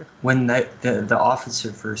 sure. When the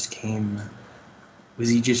officer first came, was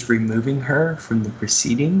he just removing her from the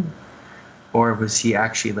proceeding, or was he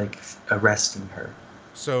actually like arresting her?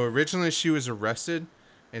 So originally she was arrested,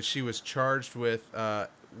 and she was charged with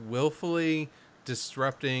willfully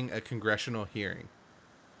disrupting a congressional hearing.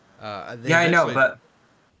 I know, but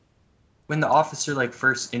when the officer like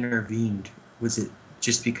first intervened, was it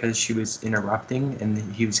just because she was interrupting and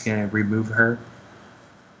he was going to remove her?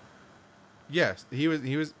 Yes, he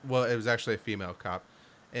was. Well, it was actually a female cop,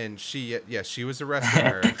 and she was arresting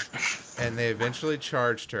her, and they eventually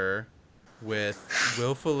charged her with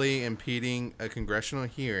willfully impeding a congressional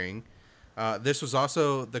hearing. This was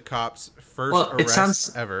also the cop's first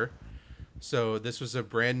arrest ever, so this was a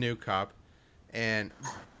brand new cop, and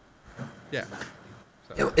yeah.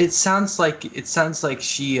 So. It sounds like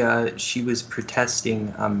she was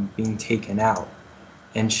protesting being taken out.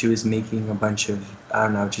 And she was making a bunch of, I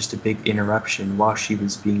don't know, just a big interruption while she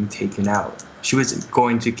was being taken out. She wasn't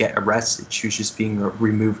going to get arrested. She was just being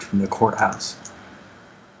removed from the courthouse.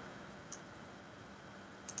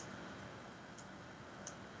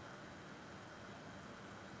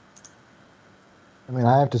 I mean,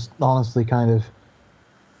 I have to honestly kind of,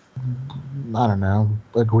 I don't know,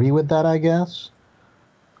 agree with that, I guess.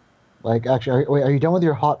 Like, actually, are you done with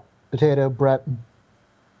your hot potato, Brett?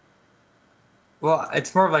 Well,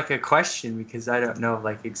 it's more of like a question because I don't know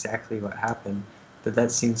like exactly what happened, but that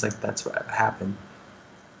seems like that's what happened.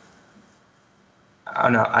 I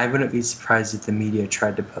don't know. I wouldn't be surprised if the media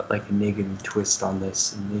tried to put like a negative twist on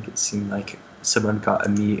this and make it seem like someone got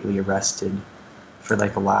immediately arrested for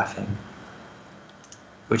like laughing.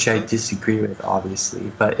 which I disagree with, obviously.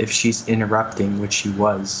 But if she's interrupting, which she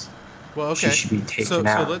was, Well, okay. she should be taken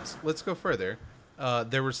out. So let's go further.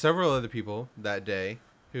 There were several other people that day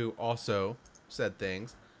who also said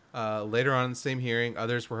things. Later on in the same hearing,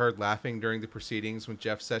 others were heard laughing during the proceedings when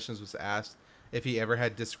Jeff Sessions was asked if he ever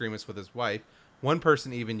had disagreements with his wife. One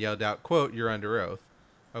person even yelled out, quote, "You're under oath."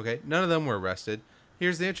 Okay, none of them were arrested.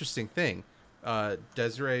 Here's the interesting thing.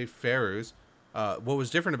 Desiree Ferruz, what was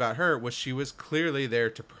different about her was she was clearly there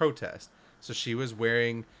to protest. So she was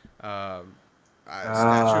wearing a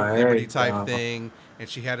Statue of Liberty type thing, and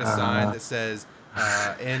she had a sign that says,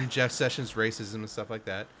 "End Jeff Sessions racism" and stuff like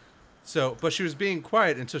that. So, but she was being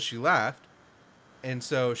quiet until she laughed, and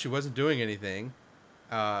so she wasn't doing anything.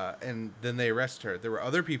 And then they arrested her. There were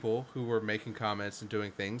other people who were making comments and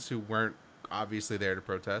doing things who weren't obviously there to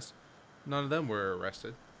protest. None of them were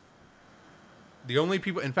arrested. The only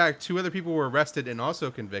people, in fact, 2 other people were arrested and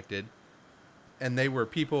also convicted, and they were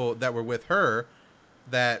people that were with her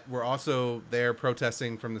that were also there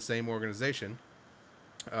protesting from the same organization.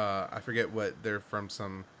 I forget what they're from,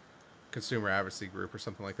 some consumer advocacy group or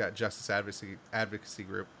something like that, justice advocacy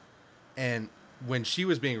group. And when she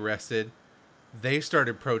was being arrested, they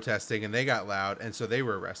started protesting and they got loud, and so they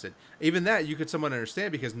were arrested. Even that you could somewhat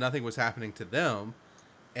understand because nothing was happening to them,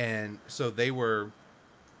 and so they were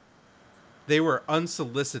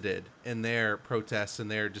unsolicited in their protests and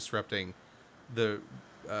they're disrupting the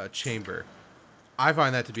chamber. I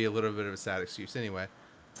find that to be a little bit of a sad excuse anyway.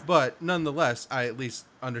 But nonetheless, I at least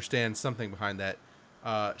understand something behind that.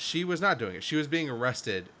 She was not doing it. She was being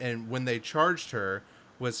arrested, and when they charged her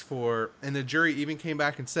was for, and the jury even came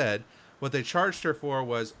back and said, what they charged her for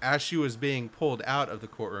was, as she was being pulled out of the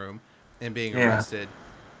courtroom and being arrested,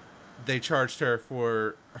 they charged her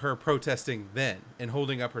for her protesting then and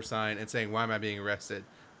holding up her sign and saying, "Why am I being arrested?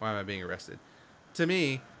 Why am I being arrested?" To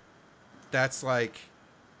me, that's like,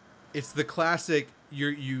 it's the classic,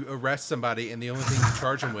 you arrest somebody and the only thing you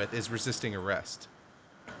charge them with is resisting arrest.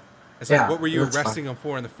 It's like, what were you arresting them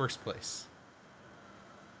for in the first place?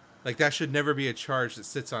 Like, that should never be a charge that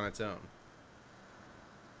sits on its own.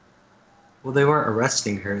 Well, they weren't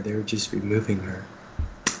arresting her. They were just removing her.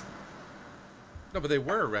 No, but they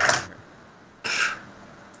were arresting her.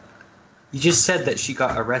 You just said that she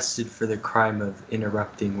got arrested for the crime of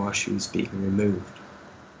interrupting while she was being removed.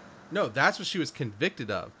 No, that's what she was convicted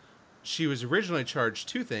of. She was originally charged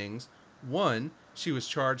 2 things. One, she was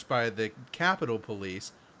charged by the Capitol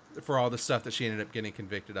Police for all the stuff that she ended up getting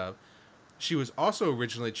convicted of. She was also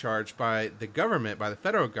originally charged by the government, by the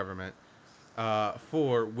federal government,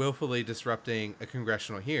 for willfully disrupting a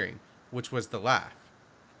congressional hearing, which was the laugh.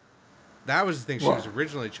 That was the thing she was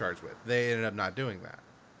originally charged with. They ended up not doing that.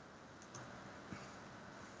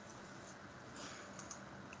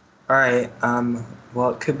 All right.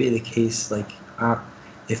 Well, it could be the case, like,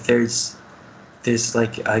 if there's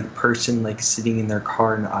like a person like sitting in their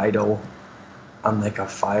car and idle on like a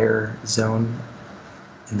fire zone,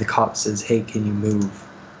 and the cop says, "Hey, can you move?"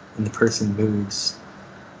 and the person moves,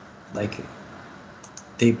 like,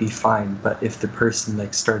 they'd be fine. But if the person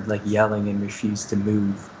like started like yelling and refused to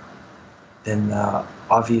move, then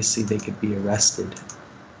obviously they could be arrested.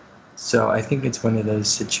 So I think it's one of those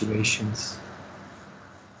situations.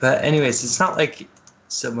 But anyways, it's not like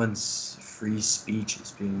someone's free speech is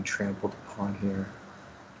being trampled upon here.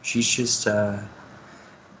 She's just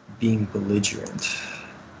being belligerent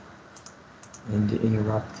and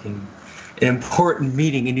interrupting an important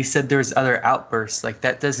meeting. And you said there was other outbursts. Like,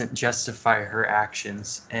 that doesn't justify her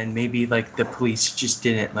actions. And maybe like the police just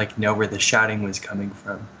didn't like know where the shouting was coming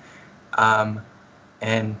from.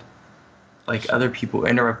 And like other people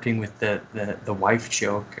interrupting with the wife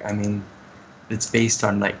joke, I mean, it's based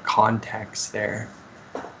on like context there.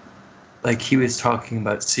 Like, he was talking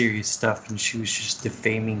about serious stuff and she was just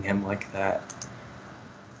defaming him like that.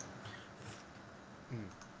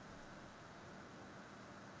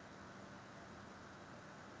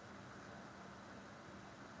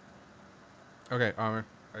 Okay, Amr,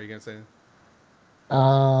 are you gonna say anything?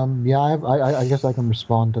 Yeah, I guess I can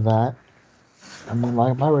respond to that. I mean,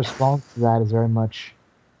 my response to that is very much,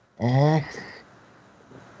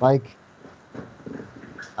 like,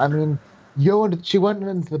 I mean, she went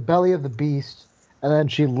into the belly of the beast, and then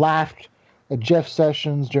she laughed at Jeff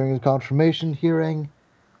Sessions during his confirmation hearing.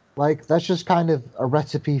 Like, that's just kind of a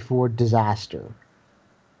recipe for disaster.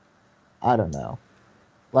 I don't know.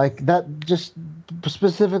 Like, that, just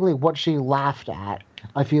specifically what she laughed at,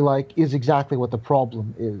 I feel like, is exactly what the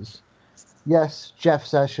problem is. Yes, Jeff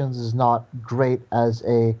Sessions is not great as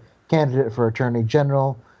a candidate for Attorney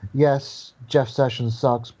General. Yes, Jeff Sessions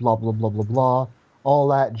sucks, blah, blah, blah, blah, blah. All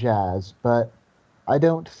that jazz. But I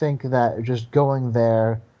don't think that just going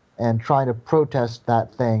there and trying to protest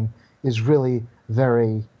that thing is really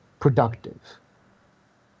very productive.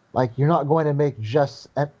 Like, you're not going to make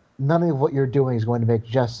none of what you're doing is going to make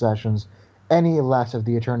Jeff Sessions any less of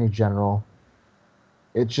the Attorney General.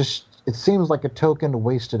 It seems like a token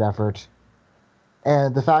wasted effort.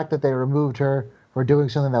 And the fact that they removed her for doing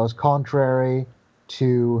something that was contrary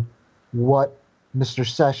to what Mr.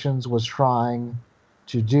 Sessions was trying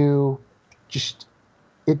to do,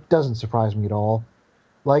 it doesn't surprise me at all.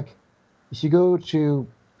 Like, if you go to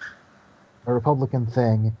a Republican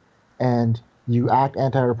thing and you act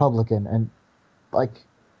anti-Republican, and like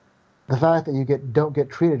the fact that you don't get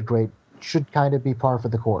treated great should kind of be par for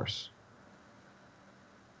the course.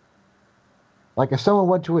 Like, if someone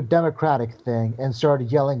went to a Democratic thing and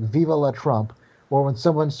started yelling "Viva la Trump," or when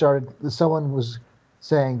someone was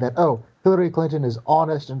saying that, oh, Hillary Clinton is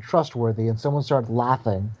honest and trustworthy, and someone started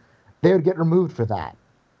laughing, they would get removed for that.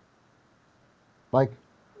 Like,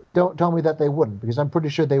 don't tell me that they wouldn't, because I'm pretty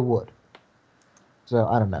sure they would. So,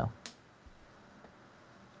 I don't know.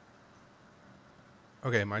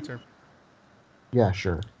 Okay, my turn. Yeah,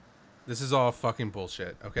 sure. This is all fucking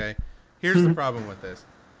bullshit, okay? Here's the problem with this.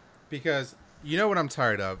 Because you know what I'm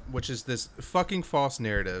tired of, which is this fucking false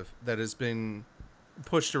narrative that has been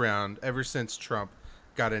pushed around ever since Trump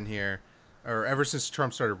got in here, or ever since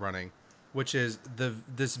Trump started running, which is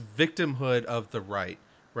this victimhood of the right?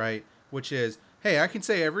 Which is, hey, I can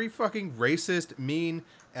say every fucking racist, mean,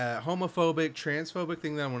 homophobic, transphobic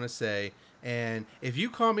thing that I want to say, and if you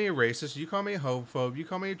call me a racist, you call me a homophobe, you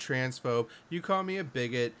call me a transphobe, you call me a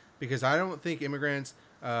bigot, because I don't think immigrants,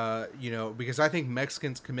 because I think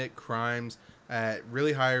Mexicans commit crimes at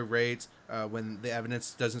really high rates when the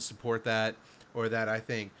evidence doesn't support that, or that I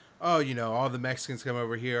think, all the Mexicans come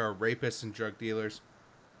over here are rapists and drug dealers,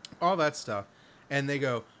 all that stuff. And they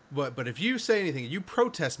go, but if you say anything, you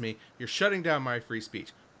protest me, you're shutting down my free speech.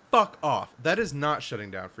 Fuck off. That is not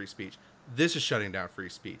shutting down free speech. This is shutting down free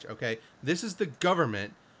speech, okay? This is the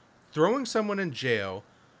government throwing someone in jail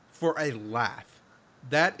for a laugh.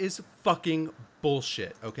 That is fucking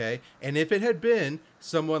bullshit, okay? And if it had been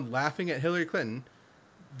someone laughing at Hillary Clinton,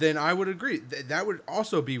 then I would agree. That would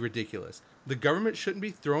also be ridiculous. The government shouldn't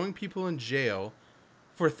be throwing people in jail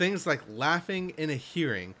for things like laughing in a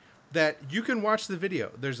hearing that you can watch the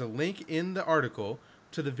video. There's a link in the article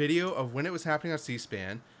to the video of when it was happening on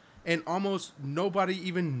C-SPAN, and almost nobody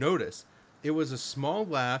even noticed. It was a small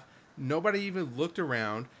laugh. Nobody even looked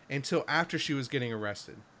around until after she was getting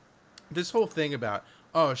arrested. This whole thing about,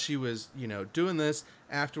 she was, doing this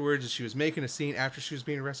afterwards, and she was making a scene after she was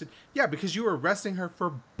being arrested. Yeah, because you were arresting her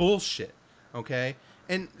for bullshit, okay?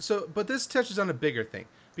 And so, but this touches on a bigger thing,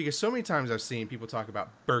 because so many times I've seen people talk about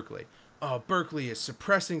Berkeley. Oh, Berkeley is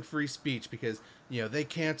suppressing free speech because, they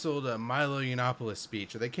canceled a Milo Yiannopoulos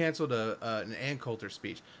speech, or they canceled an Ann Coulter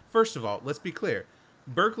speech. First of all, let's be clear.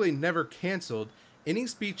 Berkeley never canceled any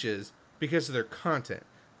speeches because of their content.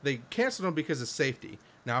 They canceled them because of safety.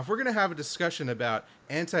 Now, if we're going to have a discussion about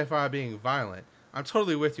Antifa being violent, I'm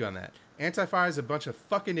totally with you on that. Antifa is a bunch of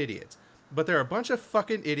fucking idiots. But they're a bunch of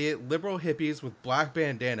fucking idiot liberal hippies with black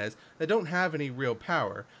bandanas that don't have any real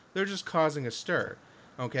power. They're just causing a stir.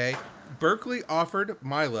 Okay? Berkeley offered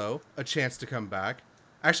Milo a chance to come back.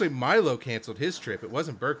 Actually, Milo canceled his trip. It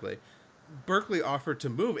wasn't Berkeley. Berkeley offered to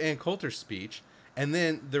move Ann Coulter's speech, and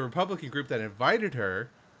then the Republican group that invited her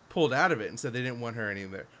pulled out of it and said they didn't want her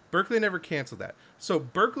anywhere. Berkeley never canceled that. So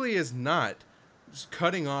Berkeley is not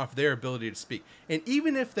cutting off their ability to speak. And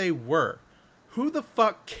even if they were, who the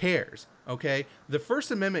fuck cares? Okay? The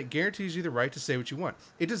First Amendment guarantees you the right to say what you want.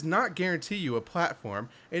 It does not guarantee you a platform,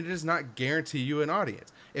 and it does not guarantee you an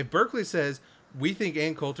audience. If Berkeley says, we think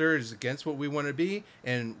Ann Coulter is against what we want to be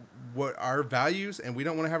and what our values, and we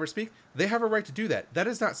don't want to have her speak, they have a right to do that. That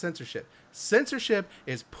is not censorship. Censorship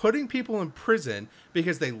is putting people in prison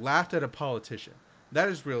because they laughed at a politician. That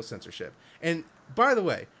is real censorship. And by the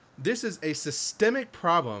way, this is a systemic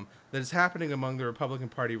problem that is happening among the Republican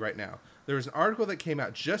Party right now. There was an article that came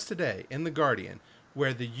out just today in The Guardian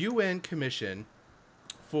where the UN Commission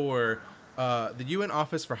for the UN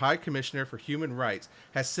Office for High Commissioner for Human Rights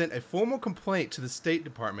has sent a formal complaint to the State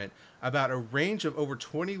Department about a range of over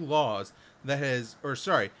 20 laws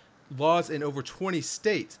laws in over 20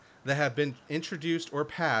 states that have been introduced or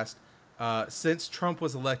passed since Trump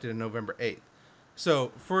was elected on November 8th.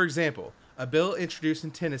 So, for example, a bill introduced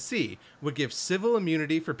in Tennessee would give civil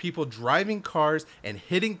immunity for people driving cars and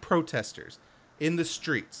hitting protesters in the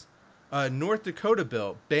streets. A North Dakota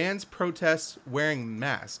bill bans protests wearing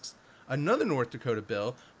masks. Another North Dakota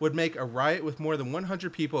bill would make a riot with more than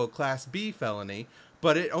 100 people a Class B felony,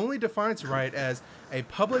 but it only defines riot as a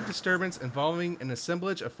public disturbance involving an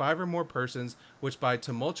assemblage of 5 or more persons, which by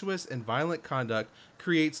tumultuous and violent conduct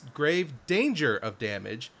creates grave danger of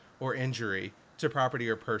damage or injury to property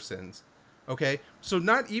or persons. Okay, so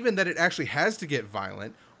not even that it actually has to get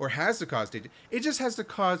violent or has to cause danger. It just has to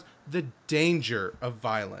cause the danger of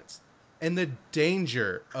violence and the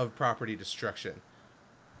danger of property destruction.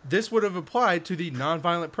 This would have applied to the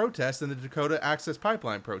nonviolent protests in the Dakota Access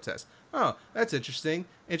Pipeline protest. Oh, that's interesting.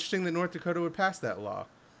 Interesting that North Dakota would pass that law.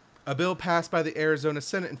 A bill passed by the Arizona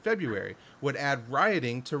Senate in February would add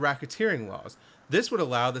rioting to racketeering laws. This would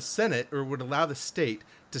allow the Senate, or would allow the state,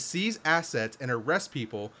 to seize assets and arrest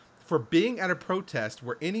people for being at a protest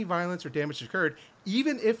where any violence or damage occurred,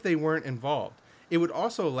 even if they weren't involved. It would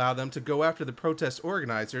also allow them to go after the protest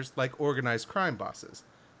organizers like organized crime bosses.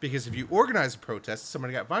 Because if you organize a protest,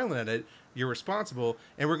 somebody got violent at it, you're responsible,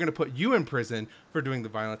 and we're going to put you in prison for doing the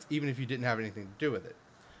violence, even if you didn't have anything to do with it.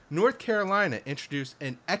 North Carolina introduced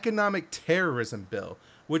an economic terrorism bill,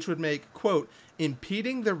 which would make, quote,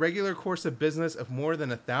 impeding the regular course of business of more than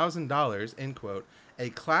 $1,000, end quote, a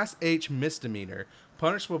Class H misdemeanor,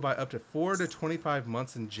 punishable by up to 4 to 25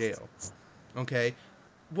 months in jail. Okay?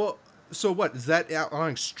 Well, so what? Is that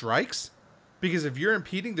outlawing strikes? Because if you're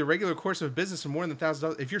impeding the regular course of business for more than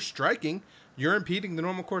 $1,000, if you're striking, you're impeding the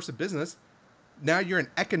normal course of business. Now you're an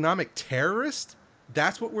economic terrorist?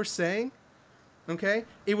 That's what we're saying? Okay?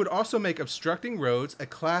 It would also make obstructing roads a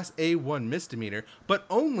Class A1 misdemeanor, but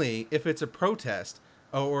only if it's a protest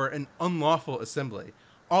or an unlawful assembly.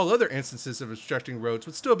 All other instances of obstructing roads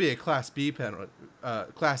would still be a Class B felony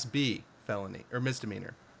or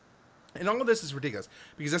misdemeanor. And all of this is ridiculous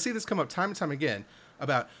because I see this come up time and time again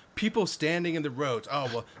about people standing in the roads. Oh,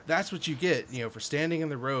 well, that's what you get, for standing in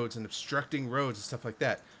the roads and obstructing roads and stuff like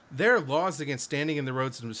that. There are laws against standing in the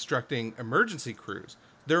roads and obstructing emergency crews.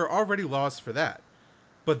 There are already laws for that.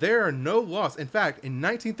 But there are no laws. In fact, in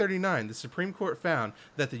 1939, the Supreme Court found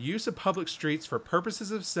that the use of public streets for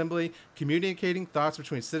purposes of assembly, communicating thoughts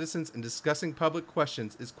between citizens, and discussing public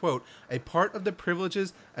questions is, quote, a part of the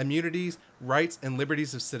privileges, immunities, rights, and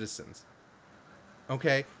liberties of citizens.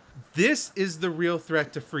 Okay? This is the real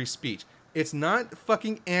threat to free speech. It's not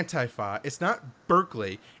fucking Antifa. It's not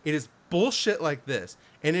Berkeley. It is bullshit like this.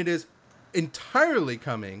 And it is entirely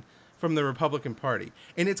coming from the Republican Party.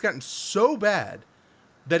 And it's gotten so bad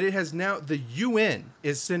that it has now, the UN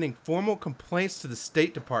is sending formal complaints to the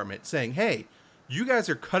State Department saying, hey, you guys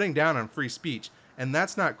are cutting down on free speech, and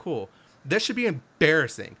that's not cool. That should be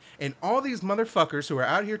embarrassing. And all these motherfuckers who are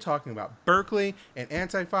out here talking about Berkeley and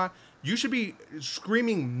Antifa, you should be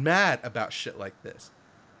screaming mad about shit like this.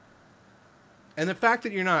 And the fact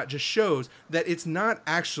that you're not just shows that it's not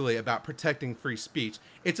actually about protecting free speech.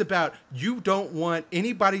 It's about you don't want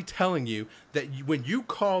anybody telling you that when you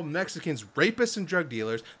call Mexicans rapists and drug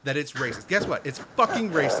dealers, that it's racist. Guess what? It's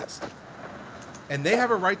fucking racist. And they have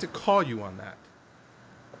a right to call you on that.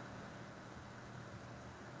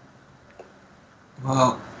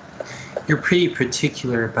 Well, you're pretty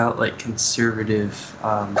particular about conservative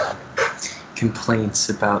complaints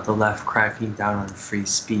about the left cracking down on free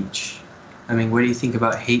speech. I mean, what do you think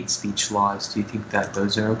about hate speech laws? Do you think that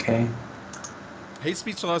those are okay? Hate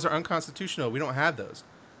speech laws are unconstitutional. We don't have those.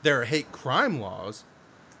 There are hate crime laws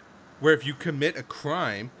where if you commit a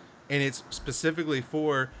crime and it's specifically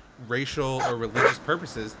for racial or religious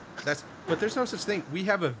purposes, but there's no such thing. We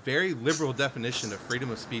have a very liberal definition of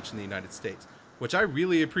freedom of speech in the United States, which I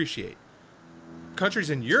really appreciate. Countries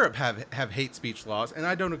in Europe have hate speech laws, and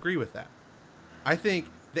I don't agree with that. I think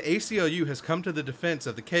the ACLU has come to the defense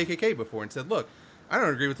of the KKK before and said, look, I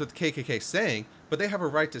don't agree with what the KKK is saying, but they have a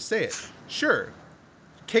right to say it. Sure,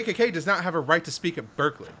 KKK does not have a right to speak at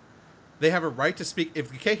Berkeley. They have a right to speak. If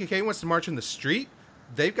the KKK wants to march in the street,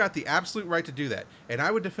 they've got the absolute right to do that. And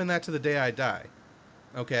I would defend that to the day I die.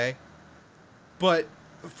 Okay? But,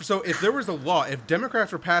 so if there was a law, if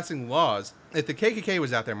Democrats were passing laws, if the KKK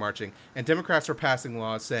was out there marching, and Democrats were passing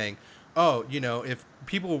laws saying, oh, if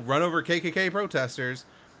people run over KKK protesters,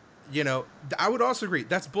 I would also agree.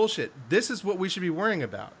 That's bullshit. This is what we should be worrying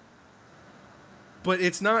about. But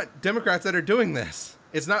it's not Democrats that are doing this.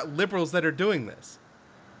 It's not liberals that are doing this.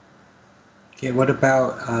 Okay, what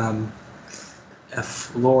about a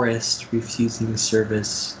florist refusing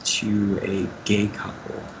service to a gay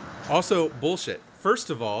couple? Also, bullshit. First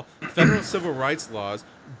of all, federal civil rights laws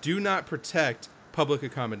do not protect public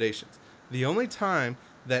accommodations. The only time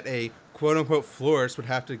that a quote-unquote florist would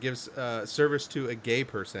have to give service to a gay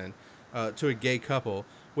person, to a gay couple,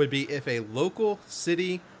 would be if a local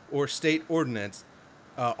city or state ordinance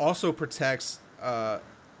also protects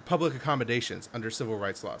public accommodations under civil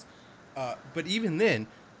rights laws. But even then,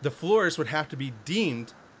 the florist would have to be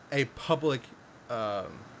deemed a public, I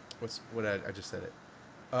just said it,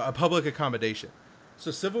 a public accommodation.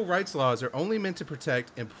 So civil rights laws are only meant to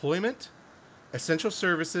protect employment, essential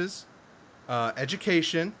services,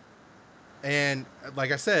 education, and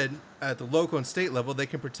like I said, at the local and state level, they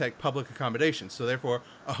can protect public accommodations. So therefore,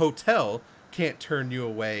 a hotel can't turn you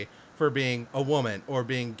away for being a woman or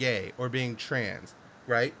being gay or being trans,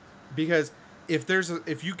 right? Because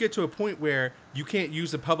if you get to a point where you can't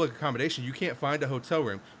use a public accommodation, you can't find a hotel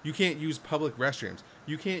room, you can't use public restrooms,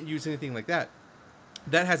 you can't use anything like that,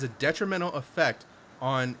 that has a detrimental effect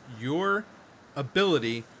on your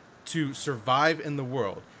ability to survive in the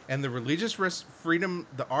world. And the Religious Freedom,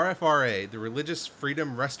 the RFRA, the Religious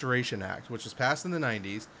Freedom Restoration Act, which was passed in the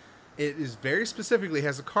 90s, it is very specifically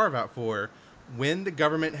has a carve out for when the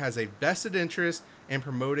government has a vested interest in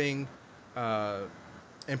promoting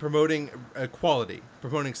equality,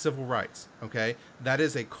 promoting civil rights. Okay, that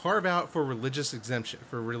is a carve out for religious exemption,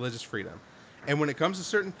 for religious freedom. And when it comes to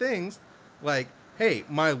certain things, like, hey,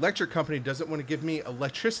 my electric company doesn't want to give me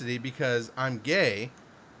electricity because I'm gay.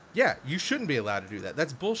 Yeah, you shouldn't be allowed to do that.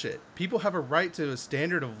 That's bullshit. People have a right to a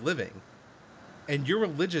standard of living. And your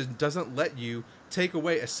religion doesn't let you take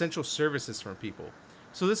away essential services from people.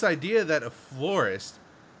 So this idea that a florist,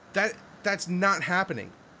 that's not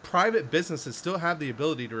happening. Private businesses still have the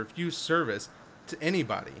ability to refuse service to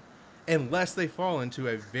anybody unless they fall into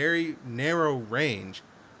a very narrow range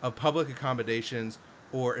of public accommodations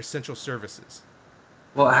or essential services.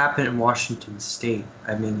 Well, it happened in Washington State.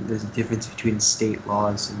 I mean, there's a difference between state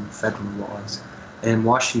laws and federal laws. And in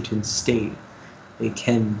Washington State, they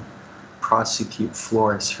can prosecute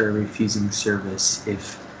florists for refusing service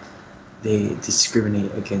if they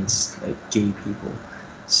discriminate against, like, gay people.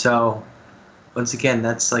 So, once again,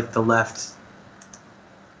 that's like the left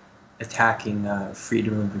attacking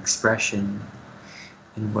freedom of expression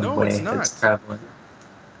in one way that's prevalent.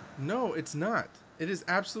 No, it's not. It is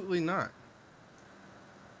absolutely not.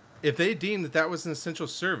 If they deem that was an essential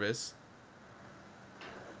service...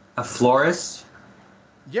 A florist?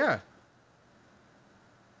 Yeah.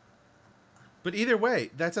 But either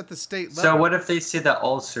way, that's at the state level. So what if they say that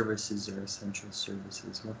all services are essential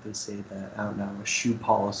services? What if they say that, I don't know, a shoe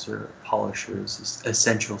polisher is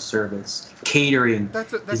essential service? Catering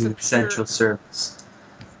is an essential service.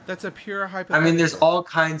 That's a pure hypothetical. I mean, there's all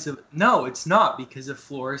kinds of... No, it's not, because a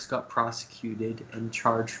florist got prosecuted and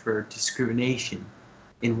charged for discrimination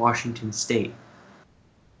in Washington State.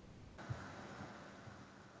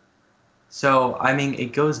 So, I mean,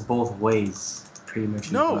 it goes both ways, pretty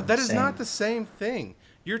much. No, that is not the same thing.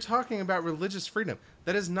 You're talking about religious freedom.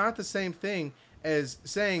 That is not the same thing as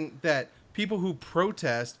saying that people who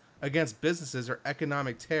protest against businesses are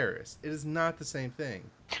economic terrorists. It is not the same thing.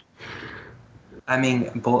 I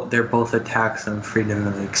mean, they're both attacks on freedom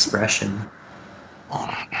of expression.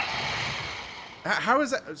 How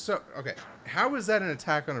is that? So, okay. How is that an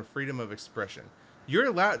attack on a freedom of expression? You're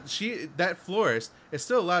allowed. That florist is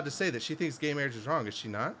still allowed to say that she thinks gay marriage is wrong. Is she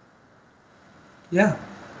not? Yeah.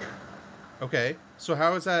 Okay. So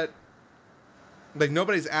how is that? Like,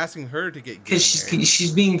 nobody's asking her to get gay because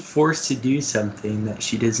she's being forced to do something that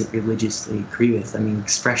she doesn't religiously agree with. I mean,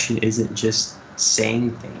 expression isn't just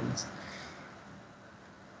saying things.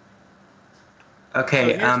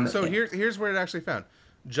 Okay. Here's where it actually found.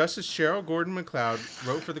 Justice Cheryl Gordon McLeod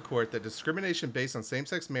wrote for the court that discrimination based on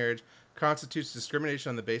same-sex marriage constitutes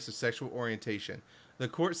discrimination on the basis of sexual orientation. The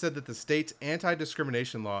court said that the state's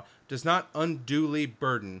anti-discrimination law does not unduly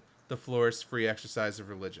burden the florist's free exercise of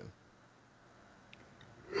religion.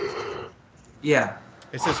 Yeah.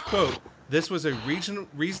 It says, quote, "This was a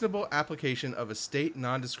reasonable application of a state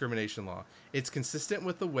non-discrimination law. It's consistent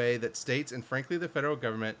with the way that states and, frankly, the federal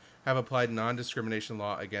government have applied non-discrimination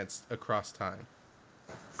law across time."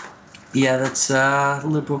 Yeah, that's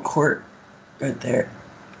liberal court right there.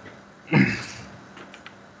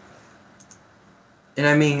 And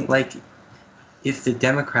I mean, like, if the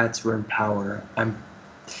Democrats were in power,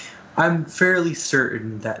 I'm fairly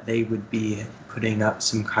certain that they would be putting up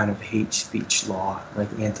some kind of hate speech law, like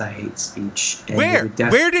anti-hate speech. And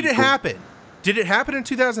where did it happen? Did it happen in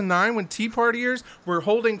 2009 when Tea Partiers were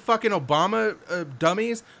holding fucking Obama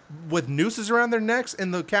dummies with nooses around their necks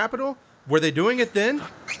in the Capitol? Were they doing it then?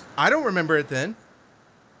 I don't remember it then.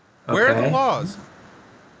 Okay. Where are the laws?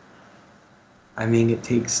 I mean, it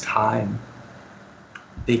takes time.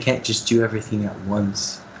 They can't just do everything at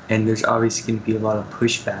once. And there's obviously going to be a lot of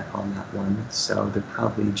pushback on that one. So they're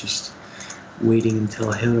probably just waiting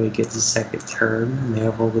until Hillary gets a second term and they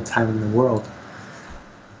have all the time in the world.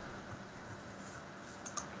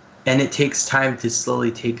 And it takes time to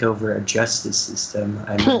slowly take over a justice system.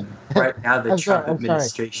 I mean, right now the Trump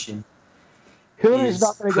administration Hillary's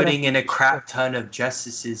not is going to putting in a crap ton of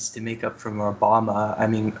justices to make up for Obama. I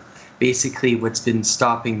mean, basically what's been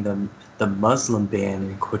stopping the Muslim ban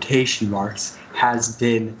in quotation marks has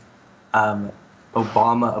been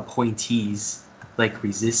Obama appointees like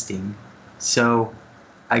resisting. So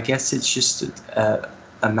I guess it's just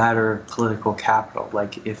a matter of political capital.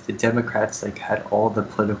 Like if the Democrats like had all the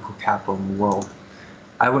political capital in the world,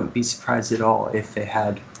 I wouldn't be surprised at all if they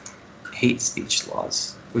had hate speech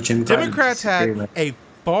laws, which I'm Democrats had a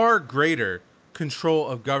far greater control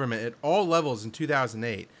of government at all levels in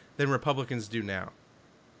 2008 than Republicans do now.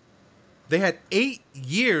 They had 8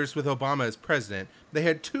 years with Obama as president. They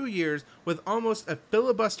had 2 years with almost a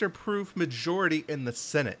filibuster-proof majority in the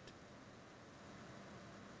Senate.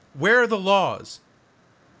 Where are the laws?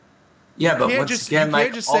 Yeah, but once again, you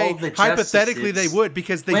can't just say hypothetically they would,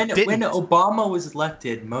 because they didn't. When Obama was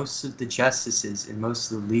elected, most of the justices and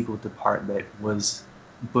most of the legal department was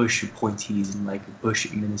Bush appointees and like Bush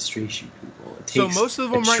administration people. It takes most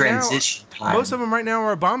of them most of them right now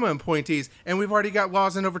are Obama appointees, and we've already got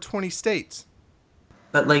laws in over 20 states.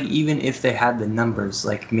 But like, even if they had the numbers,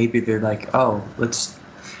 like maybe they're like, oh,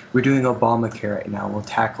 we're doing Obamacare right now. We'll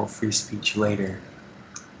tackle free speech later.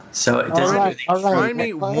 So it doesn't. Find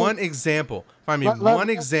me one example. Find me one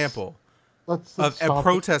example of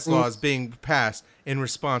protest laws being passed in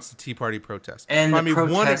response to Tea Party protests. And find me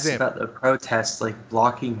one example about the protests, like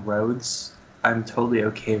blocking roads. I'm totally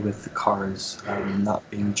okay with the cars not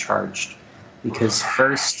being charged, because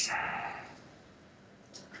first,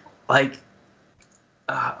 like,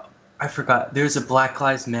 I forgot. There's a Black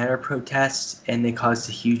Lives Matter protest, and they caused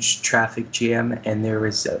a huge traffic jam, and there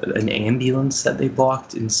was an ambulance that they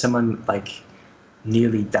blocked, and someone, like,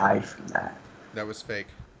 nearly died from that. That was fake.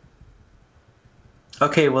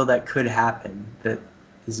 Okay, well, that could happen. That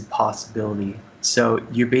is a possibility. So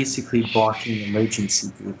you're basically blocking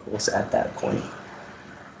emergency vehicles at that point.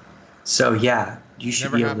 So, yeah, you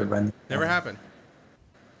should be able to run. Never happened.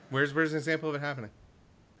 Where's an example of it happening?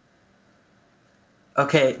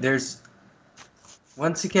 Okay, there's,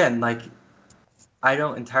 once again, like, I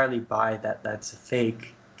don't entirely buy that that's a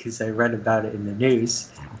fake, because I read about it in the news.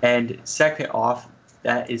 And second off,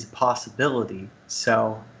 that is a possibility.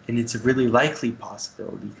 So, and it's a really likely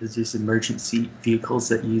possibility, because there's emergency vehicles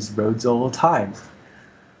that use roads all the time.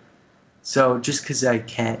 So just because I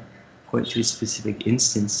can't point to a specific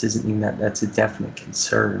instance doesn't mean that that's a definite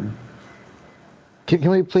concern. Can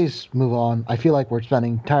we please move on? I feel like we're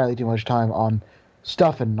spending entirely too much time on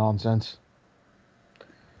stuff and nonsense.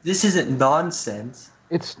 This isn't nonsense.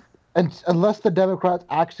 Unless the Democrats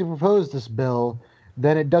actually propose this bill,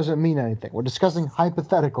 then it doesn't mean anything. We're discussing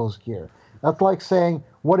hypotheticals here. That's like saying,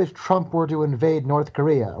 what if Trump were to invade North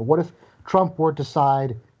Korea? What if Trump were to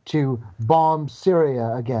decide to bomb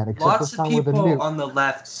Syria again? Except lots of people on the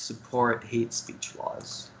left support hate speech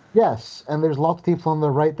laws. Yes, and there's lots of people on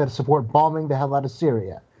the right that support bombing the hell out of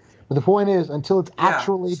Syria. But the point is, until it's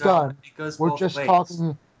actually done, we're just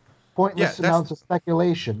talking pointless amounts of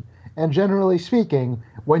speculation. And generally speaking,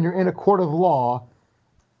 when you're in a court of law,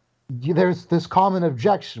 there's this common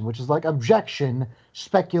objection, which is like objection,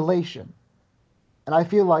 speculation. And I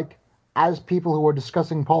feel like, as people who are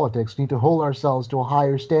discussing politics, we need to hold ourselves to a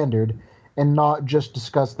higher standard and not just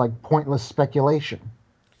discuss like pointless speculation.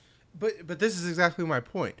 But this is exactly my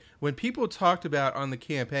point. When people talked about on the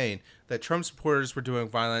campaign that Trump supporters were doing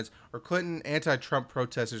violence or Clinton anti-Trump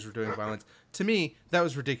protesters were doing violence, to me, that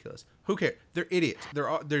was ridiculous. Who cares? They're idiots.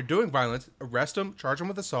 They're doing violence. Arrest them. Charge them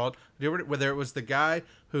with assault. Whether it was the guy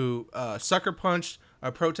who sucker punched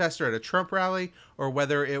a protester at a Trump rally, or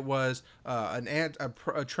whether it was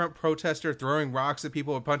a Trump protester throwing rocks at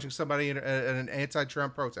people or punching somebody at an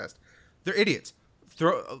anti-Trump protest. They're idiots.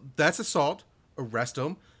 That's assault. Arrest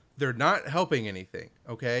them. They're not helping anything,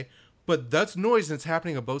 okay? But that's noise and it's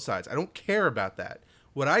happening on both sides. I don't care about that.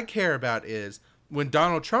 What I care about is when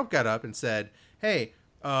Donald Trump got up and said, hey,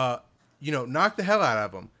 knock the hell out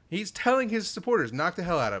of him. He's telling his supporters, knock the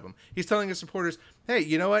hell out of him. He's telling his supporters, hey,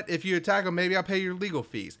 you know what? If you attack him, maybe I'll pay your legal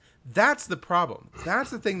fees. That's the problem.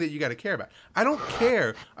 That's the thing that you got to care about. I don't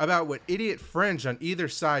care about what idiot fringe on either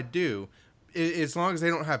side do as long as they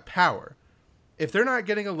don't have power. If they're not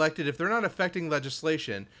getting elected, if they're not affecting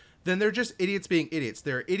legislation, then they're just idiots being idiots.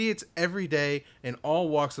 They're idiots every day in all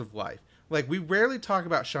walks of life. Like, we rarely talk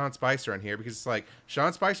about Sean Spicer on here because it's like,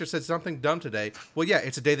 Sean Spicer said something dumb today. Well, yeah,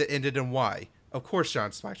 it's a day that ended in Y. Of course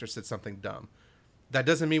Sean Spicer said something dumb. That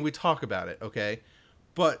doesn't mean we talk about it, okay?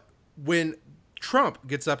 But when Trump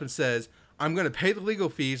gets up and says, I'm going to pay the legal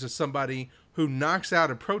fees of somebody who knocks out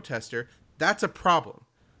a protester, that's a problem.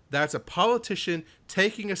 That's a politician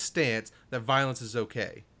taking a stance that violence is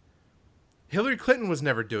okay. Hillary Clinton was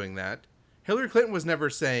never doing that. Hillary Clinton was never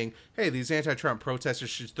saying, hey, these anti-Trump protesters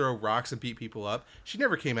should throw rocks and beat people up. She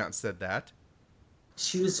never came out and said that.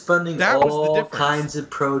 She was funding That was the all difference. kinds of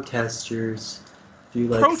protesters through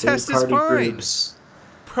like Protest is third-party fine. groups.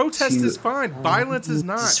 Protest is fine. Violence is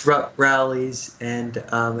not. Disrupt rallies, and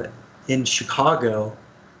in Chicago,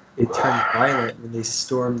 it turned violent when they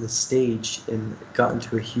stormed the stage and got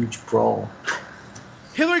into a huge brawl.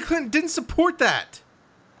 Hillary Clinton didn't support that.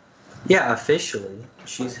 Yeah, officially.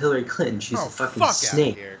 She's Hillary Clinton. She's a fucking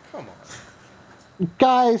snake. Outta here. Come on.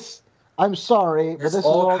 Guys, I'm sorry, There's but this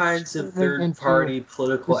all is kinds of turning third-party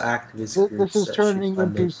political activist groups. This is that turning she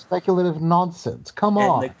funded. into speculative nonsense. Come And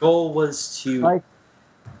on. the goal was to Like,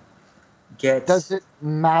 get... does it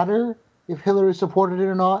matter if Hillary supported it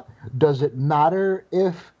or not? Does it matter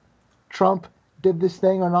if Trump did this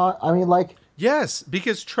thing or not? I mean, like... Yes,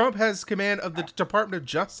 because Trump has command of the Department of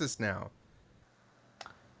Justice now.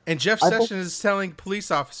 And Jeff Sessions is telling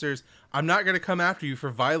police officers, I'm not going to come after you for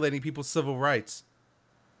violating people's civil rights.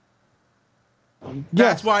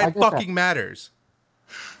 That's why it fucking matters.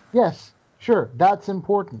 Yes, sure, that's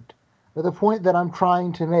important. But the point that I'm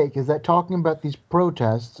trying to make is that talking about these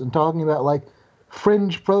protests and talking about, like,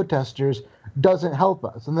 fringe protesters doesn't help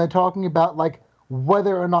us. And then talking about, like,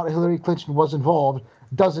 whether or not Hillary Clinton was involved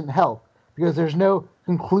doesn't help. Because there's no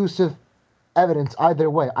conclusive evidence either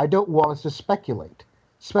way. I don't want us to speculate.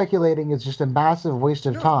 Speculating is just a massive waste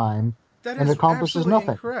of time and accomplishes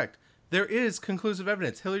nothing. Incorrect. There is conclusive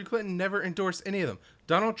evidence. Hillary Clinton never endorsed any of them.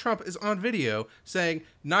 Donald Trump is on video saying,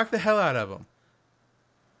 knock the hell out of them.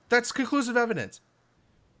 That's conclusive evidence.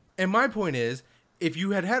 And my point is, if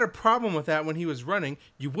you had had a problem with that when he was running,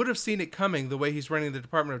 you would have seen it coming the way he's running the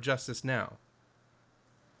Department of Justice now.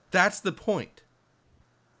 That's the point.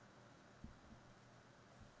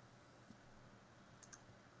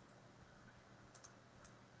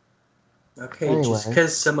 Okay, anyway. Just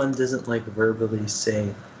because someone doesn't like verbally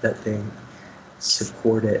say that they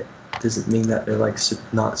support it doesn't mean that they're like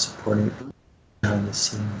not supporting it behind the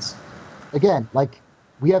scenes. Again, like,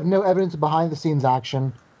 we have no evidence of behind the scenes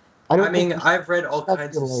action. I've read all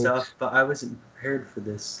kinds of stuff, but I wasn't prepared for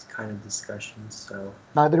this kind of discussion, so...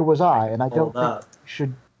 Neither was I, and I don't Hold think we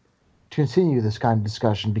should continue this kind of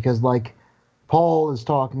discussion because, like, Paul is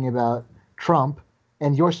talking about Trump,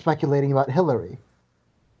 and you're speculating about Hillary.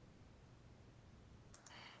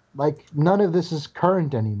 Like, none of this is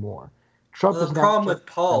current anymore. Trump Well, is the now problem with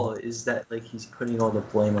Paul is that like he's putting all the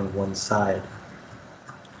blame on one side.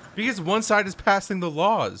 Because one side is passing the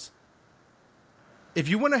laws. If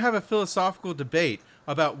you want to have a philosophical debate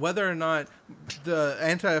about whether or not the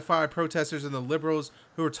anti-FI protesters and the liberals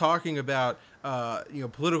who are talking about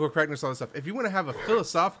political correctness, all this stuff, if you want to have a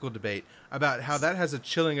philosophical debate about how that has a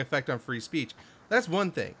chilling effect on free speech, that's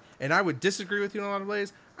one thing. And I would disagree with you in a lot of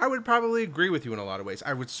ways. I would probably agree with you in a lot of ways.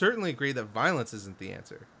 I would certainly agree that violence isn't the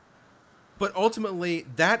answer. But ultimately,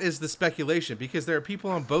 that is the speculation because there are people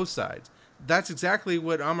on both sides. That's exactly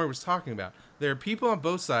what Amr was talking about. There are people on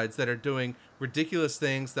both sides that are doing ridiculous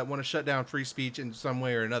things that want to shut down free speech in some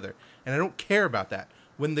way or another. And I don't care about that.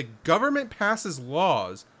 When the government passes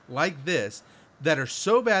laws like this that are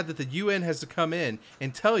so bad that the UN has to come in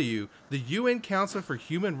and tell you the UN Council for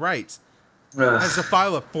Human Rights has to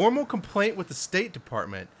file a formal complaint with the State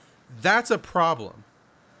Department, that's a problem.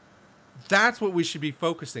 That's what we should be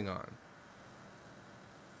focusing on.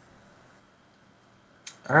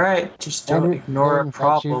 All right, just don't ignore a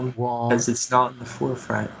problem because it's not in the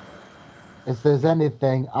forefront. If there's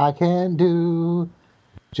anything I can do,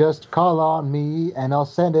 just call on me and I'll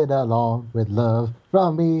send it along with love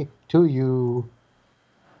from me to you.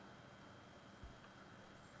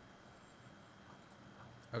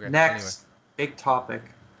 Okay. Next, big topic.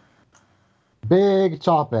 Big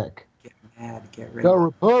topic. Get mad, get ready. The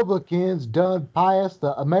Republicans done passed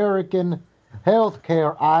the American Health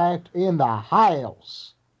Care Act in the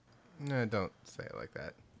House. No, don't say it like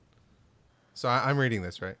that. So I'm reading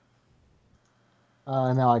this, right?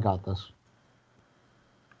 Now I got this.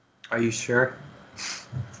 Are you sure?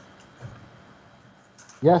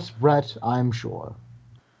 Yes, Brett, I'm sure.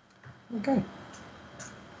 Okay.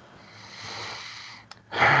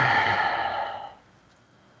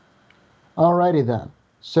 Alrighty then.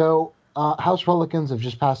 So, House Republicans have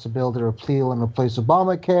just passed a bill to repeal and replace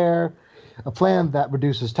Obamacare, a plan that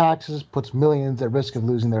reduces taxes, puts millions at risk of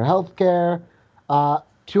losing their health care.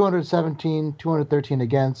 217, 213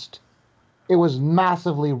 against. It was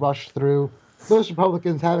massively rushed through. Most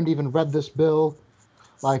Republicans haven't even read this bill.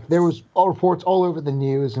 Like, there was reports all over the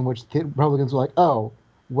news in which the Republicans were like, oh,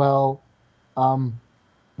 well, what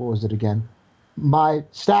was it again? My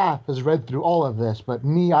staff has read through all of this, but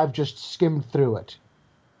me, I've just skimmed through it.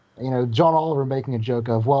 John Oliver making a joke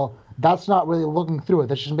of, well, that's not really looking through it.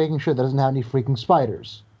 That's just making sure that it doesn't have any freaking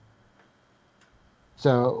spiders.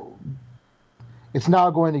 So it's now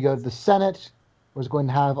going to go to the Senate, where it's going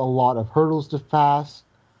to have a lot of hurdles to pass.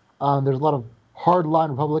 There's a lot of hardline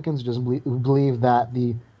Republicans who believe that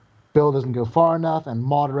the bill doesn't go far enough, and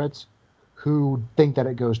moderates who think that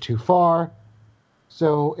it goes too far.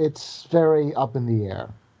 So it's very up in the air.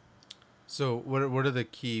 So what are the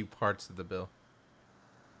key parts of the bill?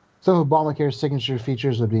 Some of Obamacare's signature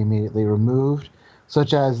features would be immediately removed,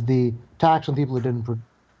 such as the tax on people who didn't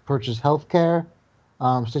purchase health care.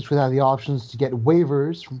 States would have the options to get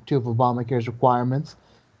waivers from two of Obamacare's requirements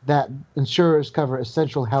that insurers cover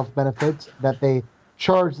essential health benefits, that they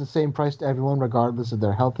charge the same price to everyone regardless of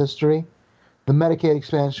their health history. The Medicaid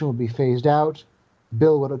expansion would be phased out. The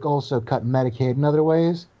bill would also cut Medicaid in other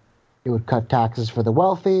ways. It would cut taxes for the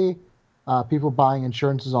wealthy. People buying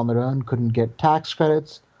insurances on their own couldn't get tax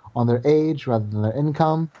credits on their age rather than their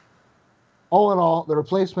income. All in all, the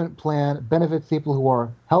replacement plan benefits people who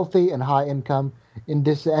are healthy and high income and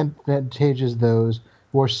disadvantages those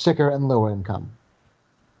who are sicker and lower income.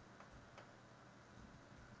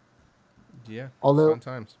 Yeah, although, fun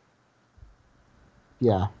times.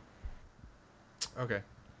 Yeah. Okay.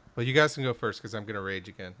 Well, you guys can go first because I'm going to rage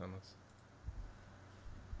again on this.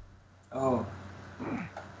 Oh.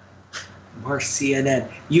 More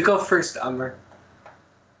CNN. You go first, Umber.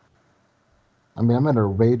 I mean, I'm going to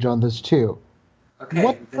rage on this too. Okay,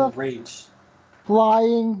 what then the rage.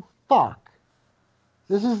 Flying fuck.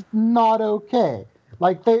 This is not okay.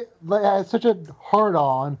 Like, they had such a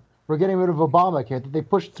hard-on for getting rid of Obamacare that they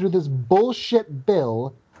pushed through this bullshit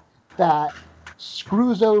bill that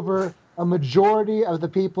screws over a majority of the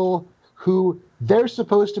people who they're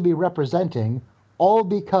supposed to be representing, all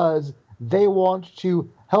because they want to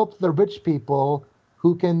help the rich people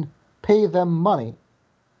who can pay them money.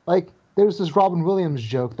 Like, there's this Robin Williams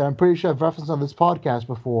joke that I'm pretty sure I've referenced on this podcast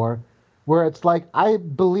before, where it's like, I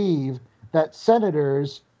believe that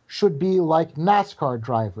senators should be like NASCAR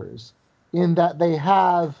drivers, in that they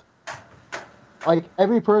have, like,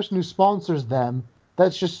 every person who sponsors them,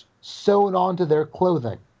 that's just sewn onto their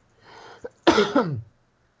clothing. So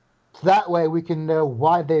that way we can know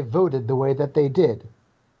why they voted the way that they did.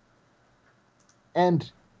 And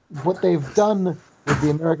what they've done with the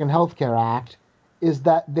American Health Care Act is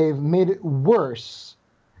that they've made it worse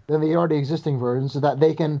than the already existing version so that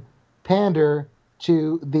they can pander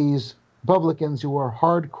to these Republicans who are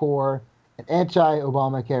hardcore and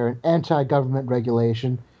anti-Obamacare and anti-government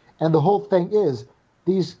regulation. And the whole thing is,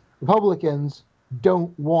 these Republicans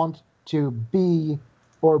don't want to be,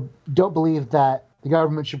 or don't believe that the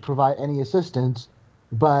government should provide any assistance,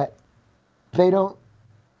 but they don't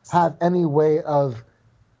have any way of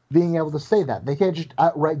being able to say that. They can't just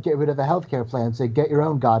outright get rid of the healthcare plan and say, get your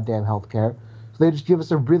own goddamn healthcare. So they just give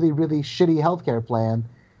us a really, really shitty healthcare plan.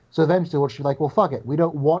 So eventually we'll just be like, well, fuck it. We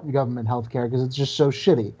don't want government healthcare because it's just so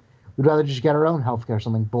shitty. We'd rather just get our own healthcare,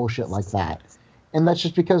 something bullshit like that. And that's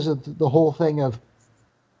just because of the whole thing of,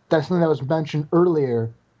 that's something that was mentioned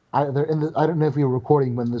earlier. I don't know if we were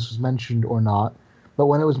recording when this was mentioned or not, but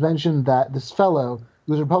when it was mentioned that this fellow,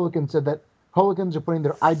 who was a Republican, said that Republicans are putting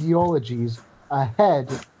their ideologies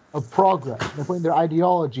ahead of progress. They're putting their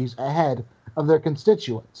ideologies ahead of their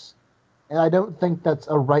constituents. And I don't think that's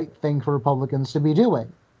a right thing for Republicans to be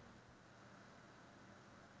doing.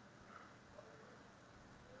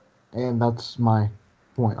 And that's my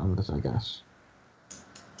point on this, I guess.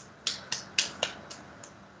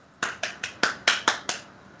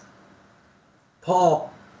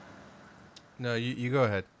 Paul. No, you go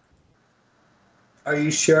ahead. Are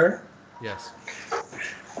you sure? Yes.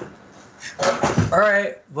 All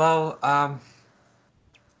right. Well,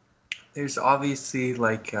 there's obviously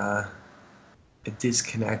like a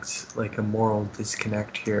disconnect, like a moral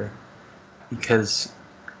disconnect here, because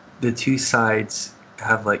the two sides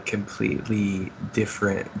have like completely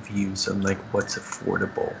different views on like what's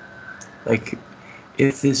affordable. Like,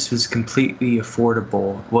 if this was completely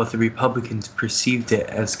affordable, well, if the Republicans perceived it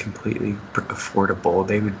as completely affordable,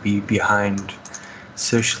 they would be behind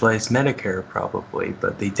socialized Medicare probably,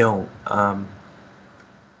 but they don't.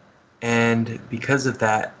 And because of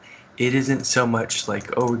that, it isn't so much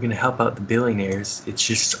like, oh, we're going to help out the billionaires. It's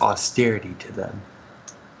just austerity to them.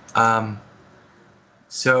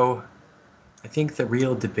 So I think the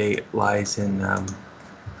real debate lies in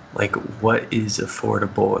like what is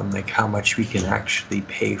affordable and like how much we can actually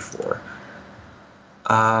pay for.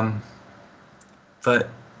 But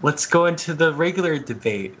let's go into the regular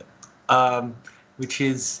debate, which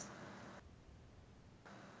is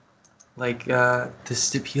like the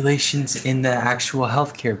stipulations in the actual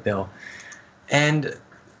healthcare bill. And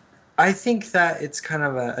I think that it's kind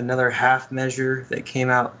of another half measure that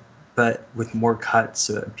came out, but with more cuts,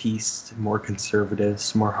 so it appeased more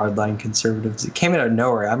conservatives, more hardline conservatives. It came out of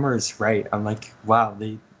nowhere. Emmer's right. I'm like, wow,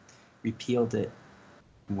 they repealed it.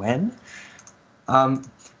 When? But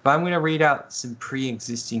I'm going to read out some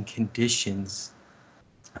pre-existing conditions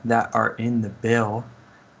that are in the bill.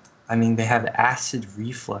 I mean, they have acid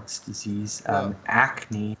reflux disease,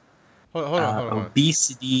 acne, hold on.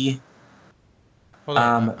 obesity, Hold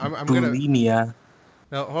on. I'm bulimia.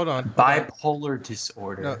 No, hold on. Bipolar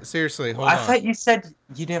disorder. No, seriously, hold on. I thought you said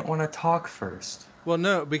you didn't want to talk first. Well,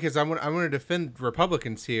 no, because I want to defend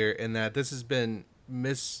Republicans here in that this has been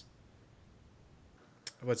what's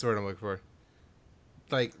the word I'm looking for?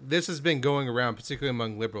 Like, this has been going around, particularly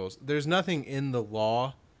among liberals. There's nothing in the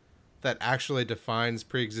law that actually defines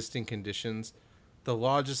pre-existing conditions. The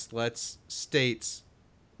law just lets states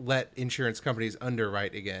let insurance companies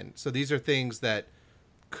underwrite again. So these are things that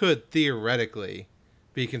could theoretically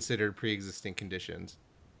be considered pre-existing conditions,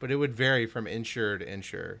 but it would vary from insurer to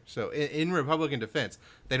insurer. So in Republican defense,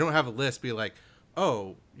 they don't have a list be like,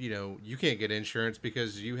 oh, you can't get insurance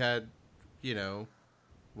because you had,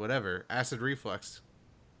 whatever, acid reflux.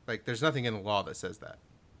 Like, there's nothing in the law that says that.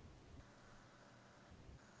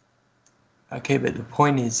 Okay, but the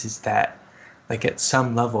point is that, like, at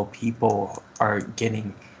some level, people are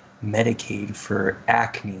getting Medicaid for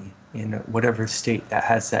acne in whatever state that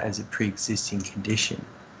has that as a pre-existing condition.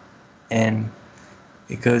 And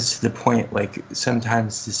it goes to the point, like,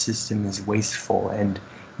 sometimes the system is wasteful and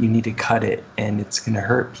you need to cut it and it's going to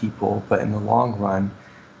hurt people, but in the long run,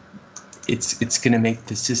 it's going to make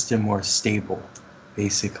the system more stable,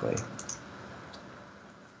 basically.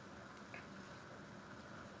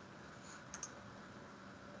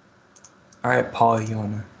 All right, Paul, you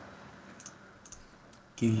want to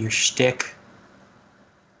give your shtick?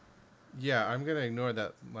 Yeah, I'm going to ignore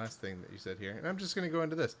that last thing that you said here, and I'm just going to go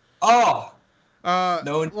into this. Oh!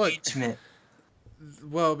 No engagement.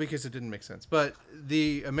 Well, because it didn't make sense. But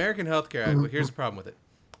the American Healthcare Act, well, here's the problem with it.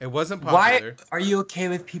 It wasn't popular. Why are you okay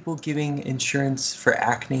with people giving insurance for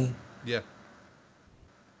acne? Yeah.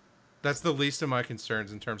 That's the least of my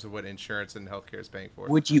concerns in terms of what insurance and healthcare is paying for.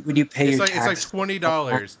 Would you pay your tax? It's like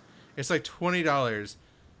 $20. It's like $20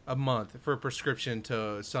 a month for a prescription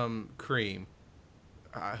to some cream.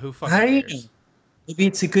 Who fucking cares? Maybe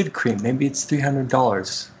it's a good cream. Maybe it's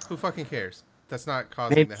 $300. Who fucking cares? That's not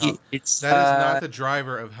causing the health. That is not the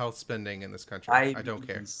driver of health spending in this country. I don't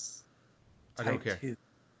care. I don't care. 2.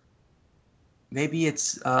 Maybe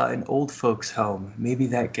it's an old folks' home. Maybe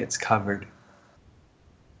that gets covered.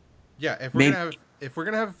 Yeah, if we're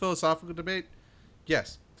gonna have a philosophical debate,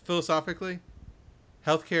 yes, philosophically,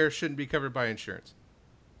 healthcare shouldn't be covered by insurance.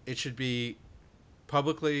 It should be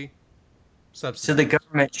publicly subsidized. So the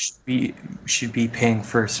government should be paying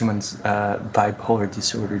for someone's bipolar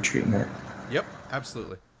disorder treatment. Yep,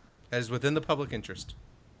 absolutely. That is within the public interest.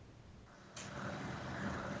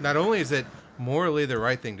 Not only is it morally the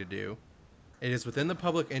right thing to do, it is within the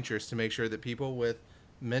public interest to make sure that people with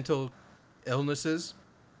mental illnesses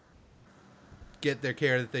get their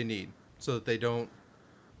care that they need, so that they don't.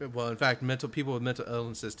 Well, in fact, people with mental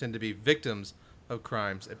illnesses tend to be victims of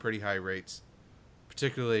crimes at pretty high rates,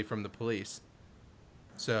 particularly from the police.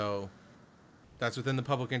 So that's within the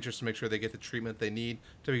public interest to make sure they get the treatment they need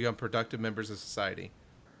to become productive members of society,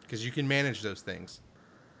 because you can manage those things.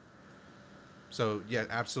 So yeah,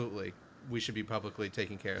 absolutely, we should be publicly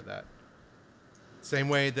taking care of that. Same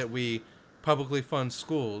way that we publicly fund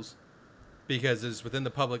schools, because it's within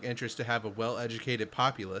the public interest to have a well-educated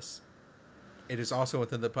populace. It is also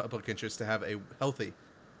within the public interest to have a healthy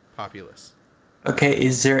populace. Okay,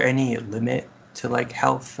 is there any limit to, like,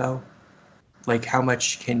 health, though? Like, how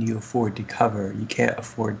much can you afford to cover? You can't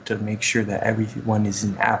afford to make sure that everyone is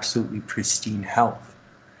in absolutely pristine health.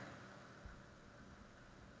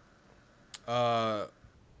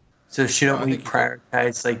 So shouldn't we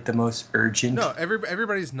prioritize, like, the most urgent? No,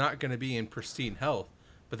 everybody's not going to be in pristine health,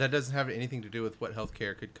 but that doesn't have anything to do with what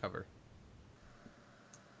healthcare could cover.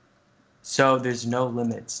 So there's no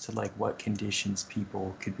limits to, like, what conditions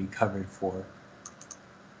people could be covered for.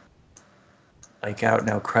 Like, out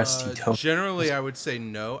now, crusty toe. Generally, I would say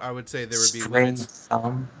no. I would say there would be limits.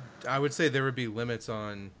 I would say there would be limits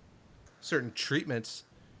on certain treatments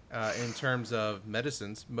in terms of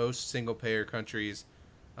medicines. Most single-payer countries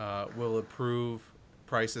will approve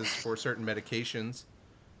prices for certain medications,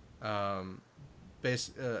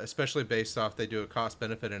 especially based off they do a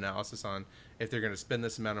cost-benefit analysis on if they're going to spend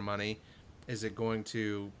this amount of money. Is it going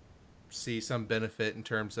to see some benefit in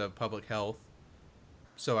terms of public health?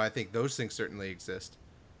 So I think those things certainly exist.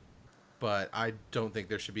 But I don't think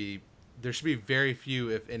there should be very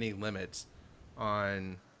few, if any, limits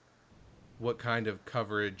on what kind of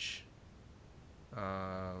coverage,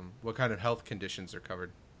 what kind of health conditions are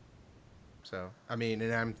covered. So, I mean,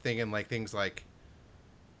 and I'm thinking like things like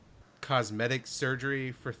cosmetic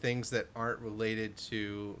surgery for things that aren't related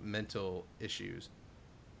to mental issues.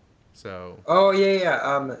 So. Oh yeah.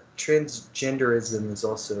 Transgenderism is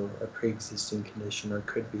also a pre-existing condition, or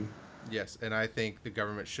could be. Yes, and I think the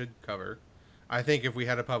government should cover. I think if we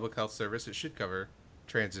had a public health service, it should cover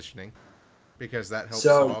transitioning, because that helps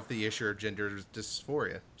solve the issue of gender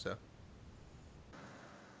dysphoria. So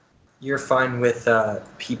you're fine with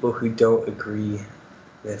people who don't agree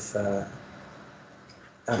with a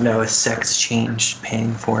sex change,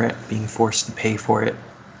 paying for it, being forced to pay for it.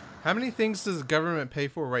 How many things does the government pay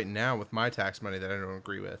for right now with my tax money that I don't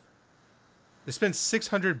agree with? They spend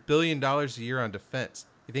 $600 billion a year on defense.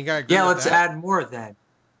 You think I agree with that? Yeah, let's add more then.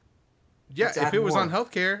 Yeah, if it was on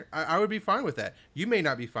healthcare, I would be fine with that. You may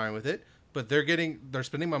not be fine with it, but they're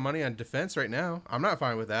spending my money on defense right now. I'm not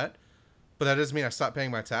fine with that. But that doesn't mean I stop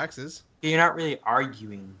paying my taxes. You're not really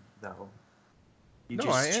arguing, though. You're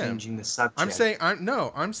just changing the subject.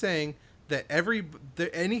 I'm saying that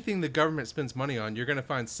anything the government spends money on, you're going to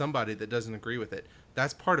find somebody that doesn't agree with it.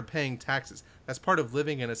 That's part of paying taxes. That's part of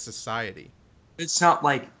living in a society. It's not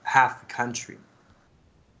like half the country.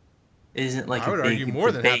 It isn't like I would argue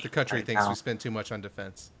more than half the country thinks we spend too much on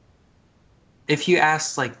defense. If you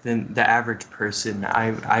ask like the average person,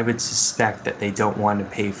 I would suspect that they don't want to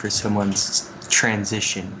pay for someone's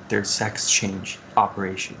transition, their sex change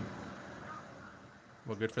operation.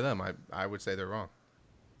 Well, good for them. I would say they're wrong.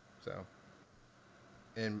 So,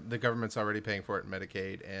 and the government's already paying for it in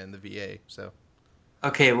Medicaid and the VA. So,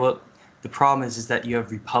 okay. Well, the problem is that you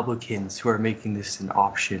have Republicans who are making this an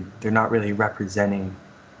option. They're not really representing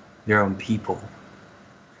their own people,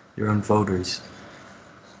 their own voters.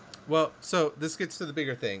 Well, so this gets to the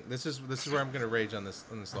bigger thing. This is where I'm going to rage on this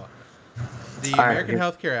law. The American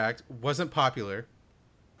Health Care Act wasn't popular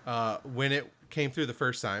when it came through the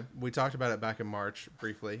first time. We talked about it back in March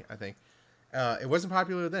briefly, I think. It wasn't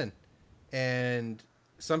popular then, and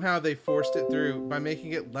somehow they forced it through by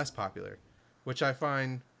making it less popular, which I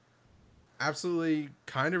find absolutely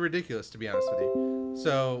kind of ridiculous, to be honest with you.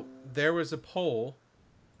 So there was a poll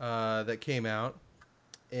that came out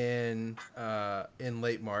in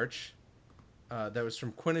late March that was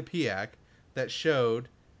from Quinnipiac that showed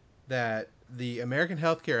that the American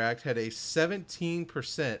Health Care Act had a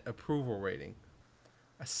 17% approval rating.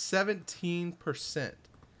 A 17%.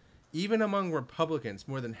 Even among Republicans,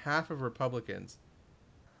 more than half of Republicans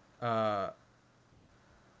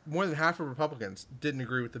didn't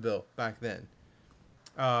agree with the bill back then.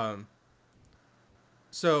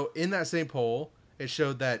 So in that same poll, it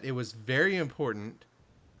showed that it was very important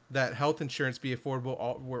that health insurance be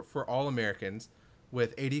affordable for all Americans,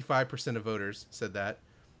 with 85% of voters said that.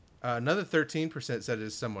 Another 13% said it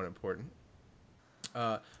is somewhat important.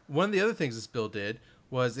 One of the other things this bill did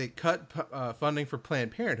was it cut funding for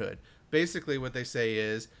Planned Parenthood. Basically what they say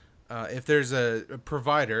is if there's a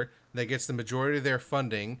provider that gets the majority of their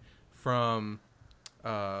funding from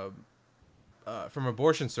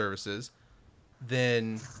abortion services,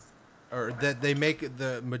 then, or that they make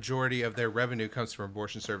the majority of their revenue comes from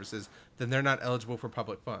abortion services, then they're not eligible for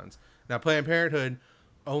public funds. Now, Planned Parenthood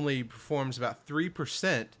only performs about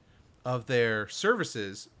 3% of their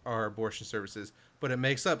services are abortion services, but it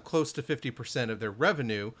makes up close to 50% of their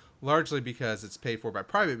revenue, largely because it's paid for by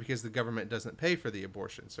private, because the government doesn't pay for the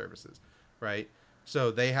abortion services, right? So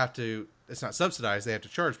they have to, it's not subsidized, they have to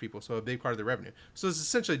charge people, so a big part of the revenue. So it's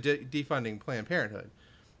essentially defunding Planned Parenthood.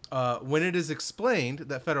 When it is explained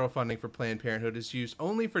that federal funding for Planned Parenthood is used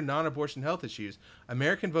only for non-abortion health issues,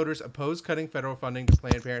 American voters oppose cutting federal funding to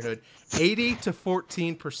Planned Parenthood 80 to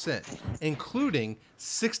 14%, including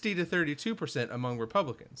 60 to 32% among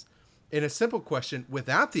Republicans. In a simple question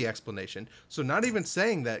without the explanation, so not even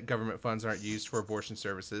saying that government funds aren't used for abortion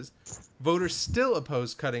services, voters still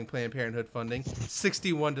oppose cutting Planned Parenthood funding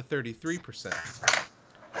 61 to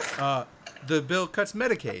 33%. The bill cuts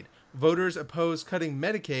Medicaid. Voters oppose cutting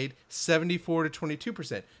Medicaid 74 to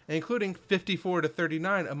 22%, including 54 to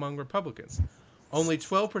 39% among Republicans. Only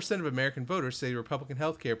 12% of American voters say the Republican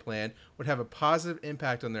health care plan would have a positive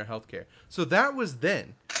impact on their health care. So that was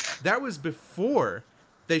then. That was before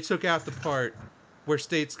they took out the part where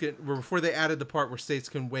before they added the part where states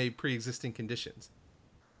can waive pre-existing conditions.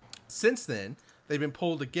 Since then, they've been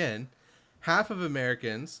polled again. Half of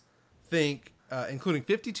Americans think including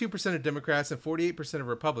 52% of Democrats and 48% of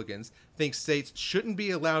Republicans, think states shouldn't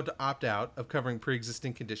be allowed to opt out of covering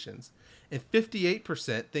pre-existing conditions. And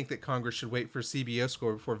 58% think that Congress should wait for a CBO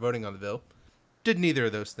score before voting on the bill. Did neither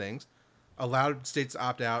of those things. Allowed states to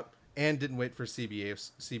opt out and didn't wait for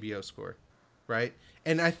CBO score, right?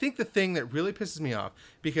 And I think the thing that really pisses me off,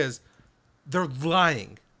 because they're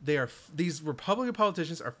lying. These Republican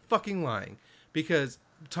politicians are fucking lying, because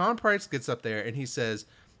Tom Price gets up there and he says,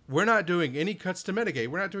 we're not doing any cuts to Medicaid.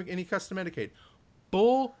 We're not doing any cuts to Medicaid.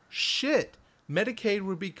 Bullshit. Medicaid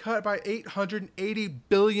would be cut by $880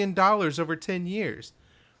 billion over 10 years.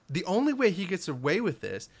 The only way he gets away with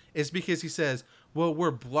this is because he says, well,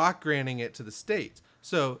 we're block granting it to the states.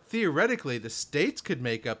 So theoretically, the states could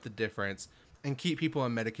make up the difference and keep people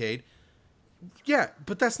on Medicaid. Yeah,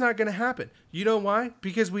 but that's not going to happen. You know why?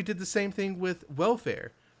 Because we did the same thing with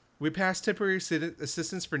welfare. We passed temporary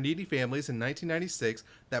assistance for needy families in 1996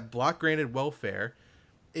 that block granted welfare.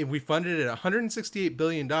 And we funded it at $168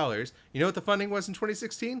 billion. You know what the funding was in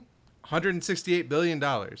 2016? $168 billion.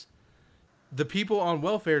 The people on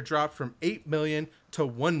welfare dropped from 8 million to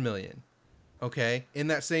 1 million. Okay? In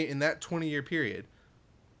that 20-year period.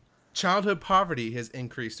 Childhood poverty has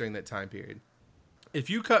increased during that time period. If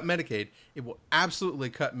you cut Medicaid, it will absolutely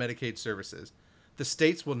cut Medicaid services. The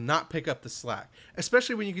states will not pick up the slack,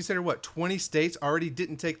 especially when you consider 20 states already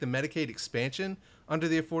didn't take the Medicaid expansion under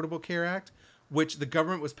the Affordable Care Act, which the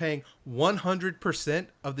government was paying 100%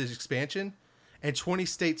 of this expansion, and 20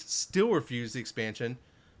 states still refused the expansion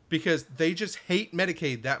because they just hate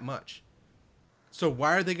Medicaid that much. So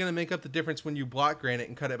why are they going to make up the difference when you block grant it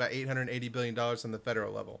and cut it by $880 billion on the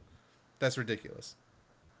federal level? That's ridiculous.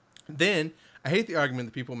 Then, I hate the argument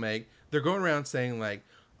that people make. They're going around saying like,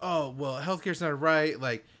 oh, well, healthcare's not right.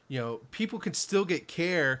 Like, people can still get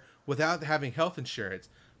care without having health insurance.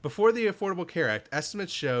 Before the Affordable Care Act,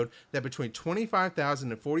 estimates showed that between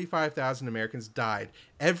 25,000 and 45,000 Americans died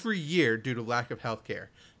every year due to lack of health care.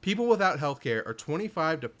 People without health care are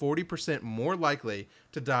 25 to 40% more likely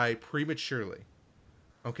to die prematurely.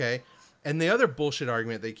 Okay? And the other bullshit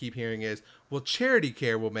argument they keep hearing is, well, charity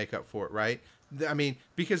care will make up for it, right? I mean,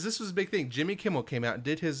 because this was a big thing. Jimmy Kimmel came out and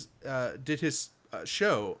did his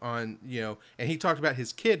show on, and he talked about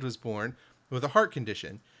his kid was born with a heart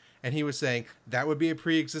condition. And he was saying that would be a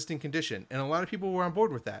pre-existing condition. And a lot of people were on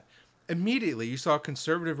board with that. Immediately, you saw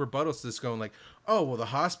conservative rebuttals to this going like, oh, well, the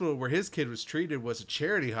hospital where his kid was treated was a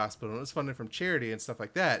charity hospital. And it was funded from charity and stuff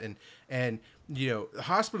like that. And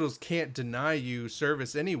hospitals can't deny you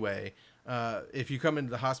service anyway. If you come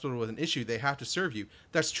into the hospital with an issue, they have to serve you.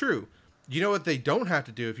 That's true. You know what they don't have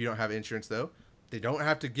to do if you don't have insurance, though? They don't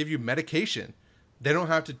have to give you medication. They don't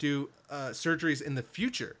have to do surgeries in the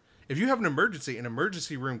future. If you have an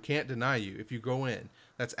emergency room can't deny you if you go in.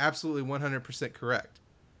 That's absolutely 100% correct.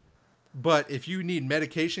 But if you need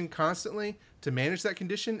medication constantly to manage that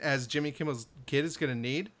condition, as Jimmy Kimmel's kid is going to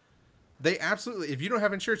need, they absolutely, if you don't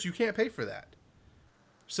have insurance, you can't pay for that.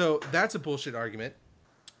 So that's a bullshit argument.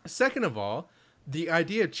 Second of all, the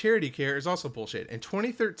idea of charity care is also bullshit. In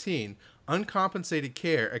 2013, uncompensated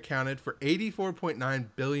care accounted for $84.9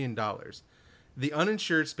 billion. The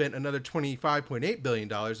uninsured spent another $25.8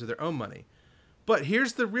 billion of their own money. But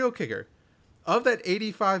here's the real kicker. Of that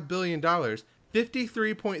 $85 billion,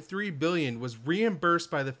 $53.3 billion was reimbursed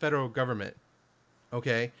by the federal government.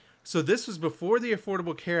 Okay? So this was before the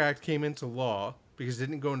Affordable Care Act came into law, because it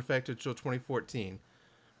didn't go into effect until 2014.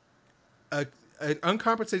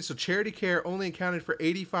 Uncompensated, so charity care only accounted for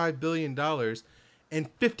 $85 billion, and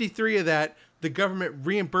 53 of that the government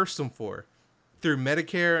reimbursed them for through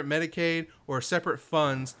Medicare, Medicaid, or separate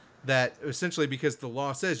funds that essentially, because the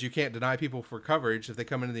law says you can't deny people for coverage if they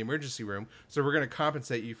come into the emergency room, so we're going to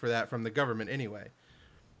compensate you for that from the government anyway.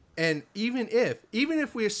 And even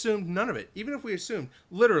if we assumed none of it, even if we assumed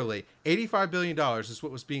literally $85 billion is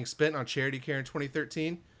what was being spent on charity care in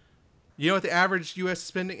 2013, you know what the average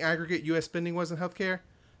aggregate U.S. spending was in healthcare?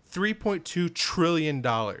 $3.2 trillion.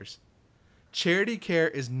 Charity care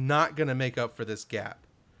is not going to make up for this gap.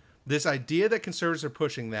 This idea that conservatives are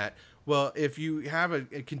pushing that, well, if you have a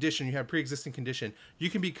condition, you have a pre-existing condition,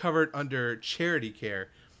 you can be covered under charity care,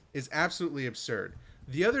 is absolutely absurd.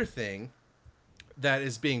 The other thing that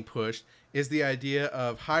is being pushed is the idea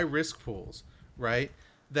of high-risk pools, right?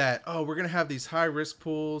 That, oh, we're going to have these high-risk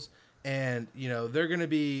pools, and, they're going to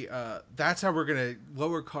be, that's how we're going to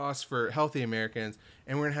lower costs for healthy Americans,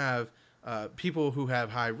 and we're going to have people who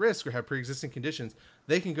have high risk or have pre-existing conditions,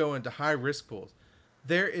 they can go into high-risk pools.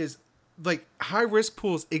 There is, high-risk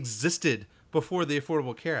pools existed before the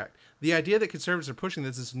Affordable Care Act. The idea that conservatives are pushing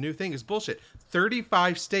this new thing is bullshit.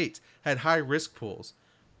 35 states had high-risk pools.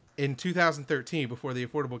 in 2013 before the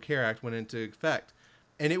Affordable Care Act went into effect.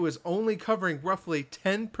 And it was only covering roughly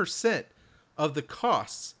 10% of the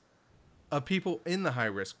costs of people in the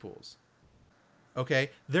high-risk pools.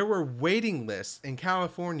 Okay? There were waiting lists in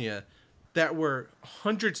California that were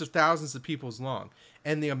hundreds of thousands of people's long.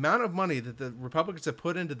 And the amount of money that the Republicans have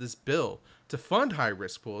put into this bill to fund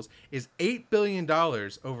high-risk pools is $8 billion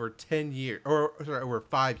over 10 years, or sorry, over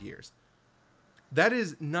 5 years. That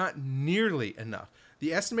is not nearly enough.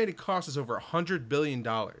 The estimated cost is over $100 billion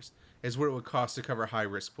is what it would cost to cover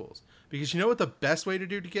high-risk pools. Because you know what the best way to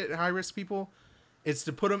do to get high-risk people? It's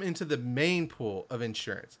to put them into the main pool of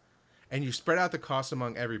insurance. And you spread out the cost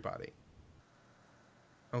among everybody.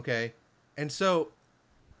 Okay? And so,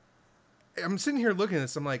 I'm sitting here looking at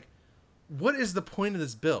this, I'm like, what is the point of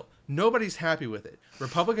this bill? Nobody's happy with it.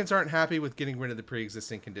 Republicans aren't happy with getting rid of the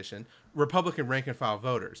pre-existing condition. Republican rank-and-file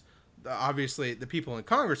voters. Obviously, the people in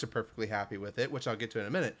Congress are perfectly happy with it, which I'll get to in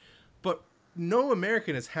a minute. But no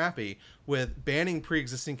American is happy with banning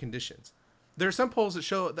pre-existing conditions. There are some polls that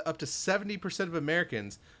show that up to 70% of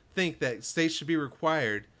Americans think that states should be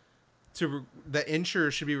required that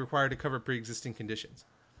insurers should be required to cover pre-existing conditions.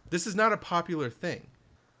 This is not a popular thing,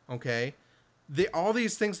 okay? All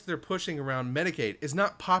these things that they're pushing around Medicaid is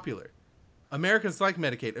not popular. Americans like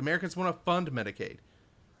Medicaid. Americans want to fund Medicaid.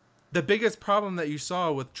 The biggest problem that you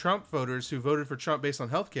saw with Trump voters who voted for Trump based on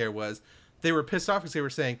healthcare was they were pissed off because they were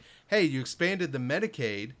saying, hey, you expanded the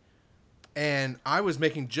Medicaid and I was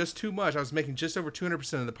making just too much. I was making just over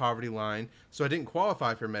 200% of the poverty line, so I didn't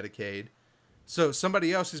qualify for Medicaid. So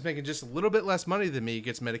somebody else who's making just a little bit less money than me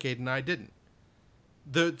gets Medicaid and I didn't.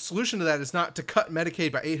 The solution to that is not to cut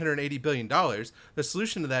Medicaid by $880 billion. The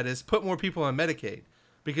solution to that is put more people on Medicaid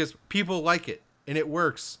because people like it and it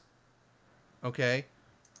works. Okay?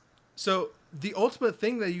 So the ultimate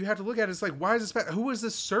thing that you have to look at is like, why is this bad? Who is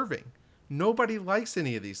this serving? Nobody likes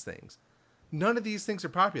any of these things. None of these things are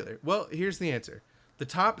popular. Well, here's the answer. The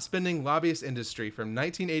top spending lobbyist industry from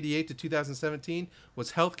 1988 to 2017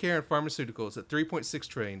 was healthcare and pharmaceuticals at $3.6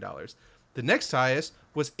 trillion. The next highest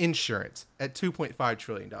was insurance at $2.5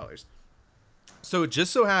 trillion. So it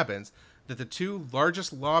just so happens that the two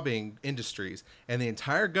largest lobbying industries and the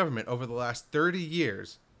entire government over the last 30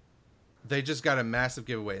 years, they just got a massive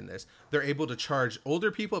giveaway in this. They're able to charge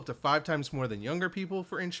older people up to 5 times more than younger people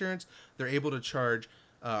for insurance. They're able to charge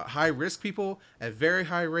high-risk people at very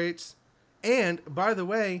high rates. And, by the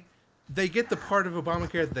way, they get the part of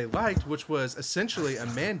Obamacare that they liked, which was essentially a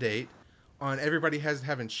mandate on everybody has to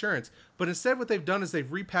have insurance. But instead what they've done is they've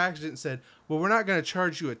repackaged it and said, well, we're not going to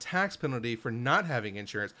charge you a tax penalty for not having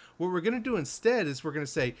insurance. What we're going to do instead is we're going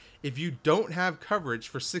to say, if you don't have coverage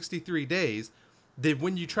for 63 days, then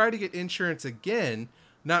when you try to get insurance again,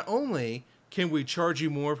 not only can we charge you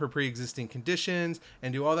more for pre-existing conditions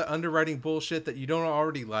and do all that underwriting bullshit that you don't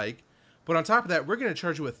already like, but on top of that, we're going to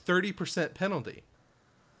charge you a 30% penalty.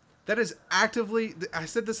 That is actively, I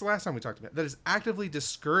said this last time we talked about it, that is actively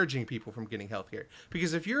discouraging people from getting healthcare.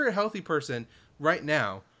 Because if you're a healthy person right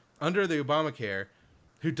now under the Obamacare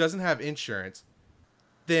who doesn't have insurance,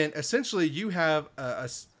 then essentially you have a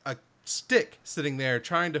stick sitting there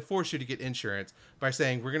trying to force you to get insurance by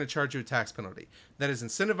saying we're going to charge you a tax penalty. That is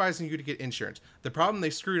incentivizing you to get insurance. The problem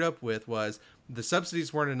they screwed up with was the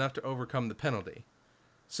subsidies weren't enough to overcome the penalty.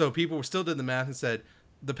 So people still did the math and said,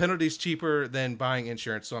 the penalty's cheaper than buying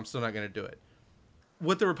insurance, so I'm still not going to do it.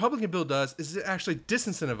 What the Republican bill does is it actually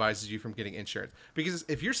disincentivizes you from getting insurance. Because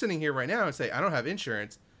if you're sitting here right now and say, I don't have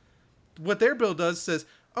insurance, what their bill does says,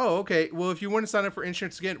 oh, okay, well, if you want to sign up for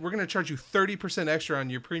insurance again, we're going to charge you 30% extra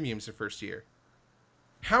on your premiums the first year.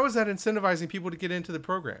 How is that incentivizing people to get into the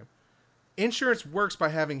program? Insurance works by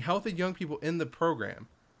having healthy young people in the program.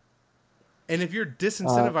 And if you're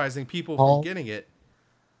disincentivizing people from getting it,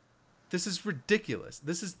 this is ridiculous.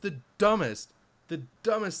 This is the dumbest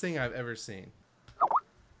thing I've ever seen.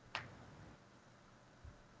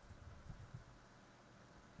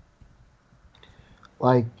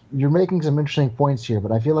 Like, you're making some interesting points here,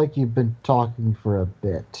 but I feel like you've been talking for a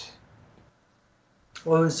bit.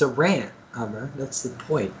 Well, it's a rant, Hummer. That's the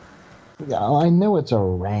point. Yeah, I know it's a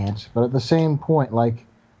rant, but at the same point, like,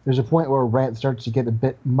 there's a point where a rant starts to get a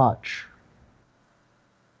bit much.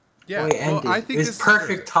 Yeah, well, I think it's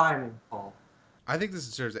perfect timing, Paul. I think this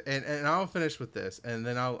deserves it, and I'll finish with this, and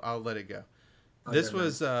then I'll let it go. This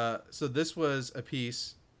was this was a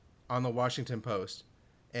piece on the Washington Post,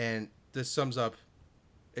 and this sums up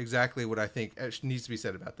exactly what I think needs to be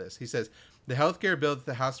said about this. He says, the healthcare bill that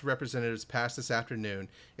the House of Representatives passed this afternoon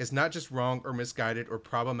is not just wrong or misguided or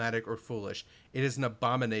problematic or foolish. It is an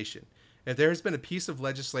abomination. If there has been a piece of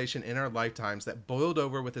legislation in our lifetimes that boiled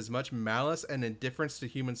over with as much malice and indifference to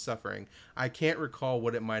human suffering, I can't recall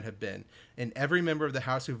what it might have been. And every member of the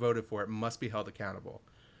House who voted for it must be held accountable.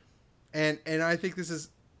 And I think this is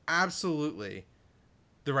absolutely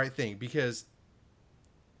the right thing, because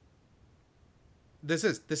this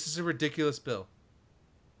is a ridiculous bill.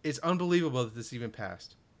 It's unbelievable that this even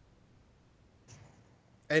passed.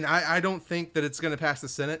 And I don't think that it's going to pass the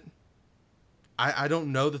Senate. I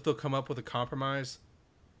don't know that they'll come up with a compromise.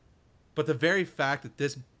 But the very fact that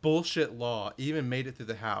this bullshit law even made it through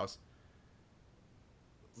the House,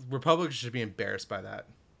 Republicans should be embarrassed by that.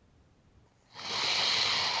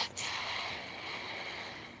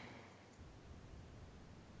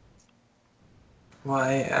 Well,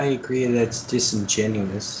 I agree that it's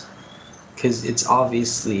disingenuous, because it's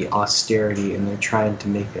obviously austerity and they're trying to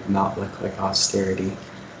make it not look like austerity.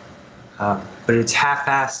 But it's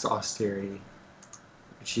half-assed austerity,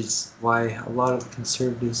 which is why a lot of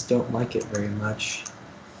conservatives don't like it very much.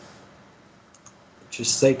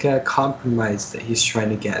 Just like a compromise that he's trying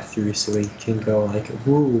to get through so he can go like,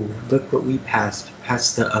 woo, look what we passed.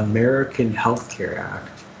 Passed the American Healthcare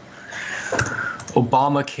Act.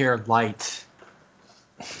 Obamacare Light.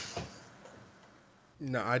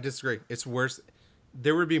 No, I disagree. It's worse.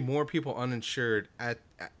 There would be more people uninsured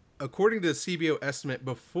according to the CBO estimate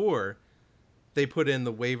before they put in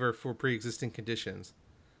the waiver for pre-existing conditions.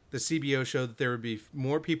 The CBO showed that there would be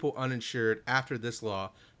more people uninsured after this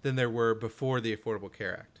law than there were before the Affordable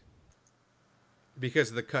Care Act, because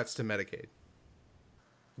of the cuts to Medicaid.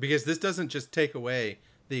 Because this doesn't just take away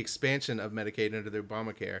the expansion of Medicaid under the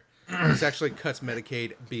Obamacare. This actually cuts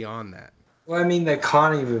Medicaid beyond that. Well, I mean, the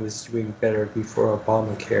economy was doing better before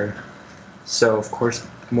Obamacare. So, of course,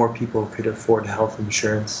 more people could afford health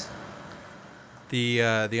insurance. The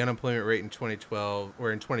unemployment rate in 2012,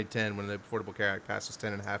 or in 2010, when the Affordable Care Act passed, was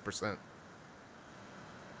 10.5%.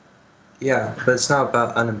 Yeah, but it's not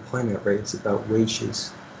about unemployment rate, it's about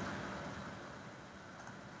wages.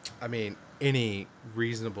 I mean, any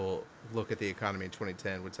reasonable look at the economy in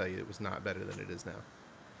 2010 would tell you it was not better than it is now.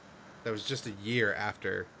 That was just a year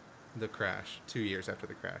after the crash, 2 years after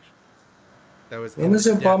the crash. That was when was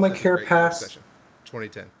Obamacare passed?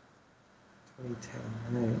 2010.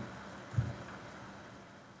 2010, right.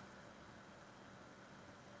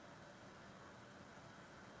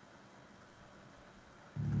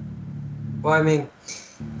 Well, I mean,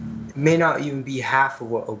 it may not even be half of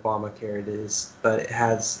what Obamacare it is, but it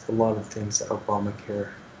has a lot of things that Obamacare,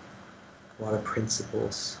 a lot of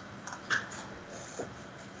principles.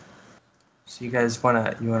 So you guys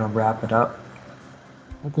wanna wrap it up?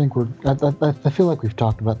 I think I feel like we've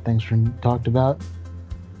talked about things we talked about.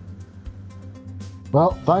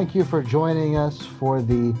 Well, thank you for joining us for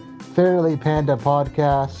the Fairly Panda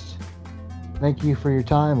podcast. Thank you for your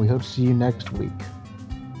time. We hope to see you next week.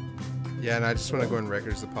 Yeah, and I just want to go on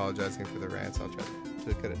record as apologizing for the rants. I'll try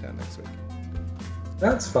to cut it down next week.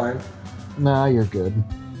 That's fine. Nah, you're good.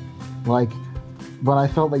 Like, when I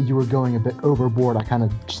felt that you were going a bit overboard, I kind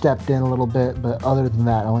of stepped in a little bit, but other than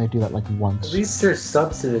that, I only have to do that like once. At least they're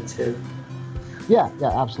substantive. Yeah,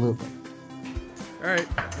 absolutely. All right,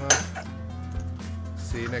 well,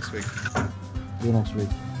 see you next week. See you next week.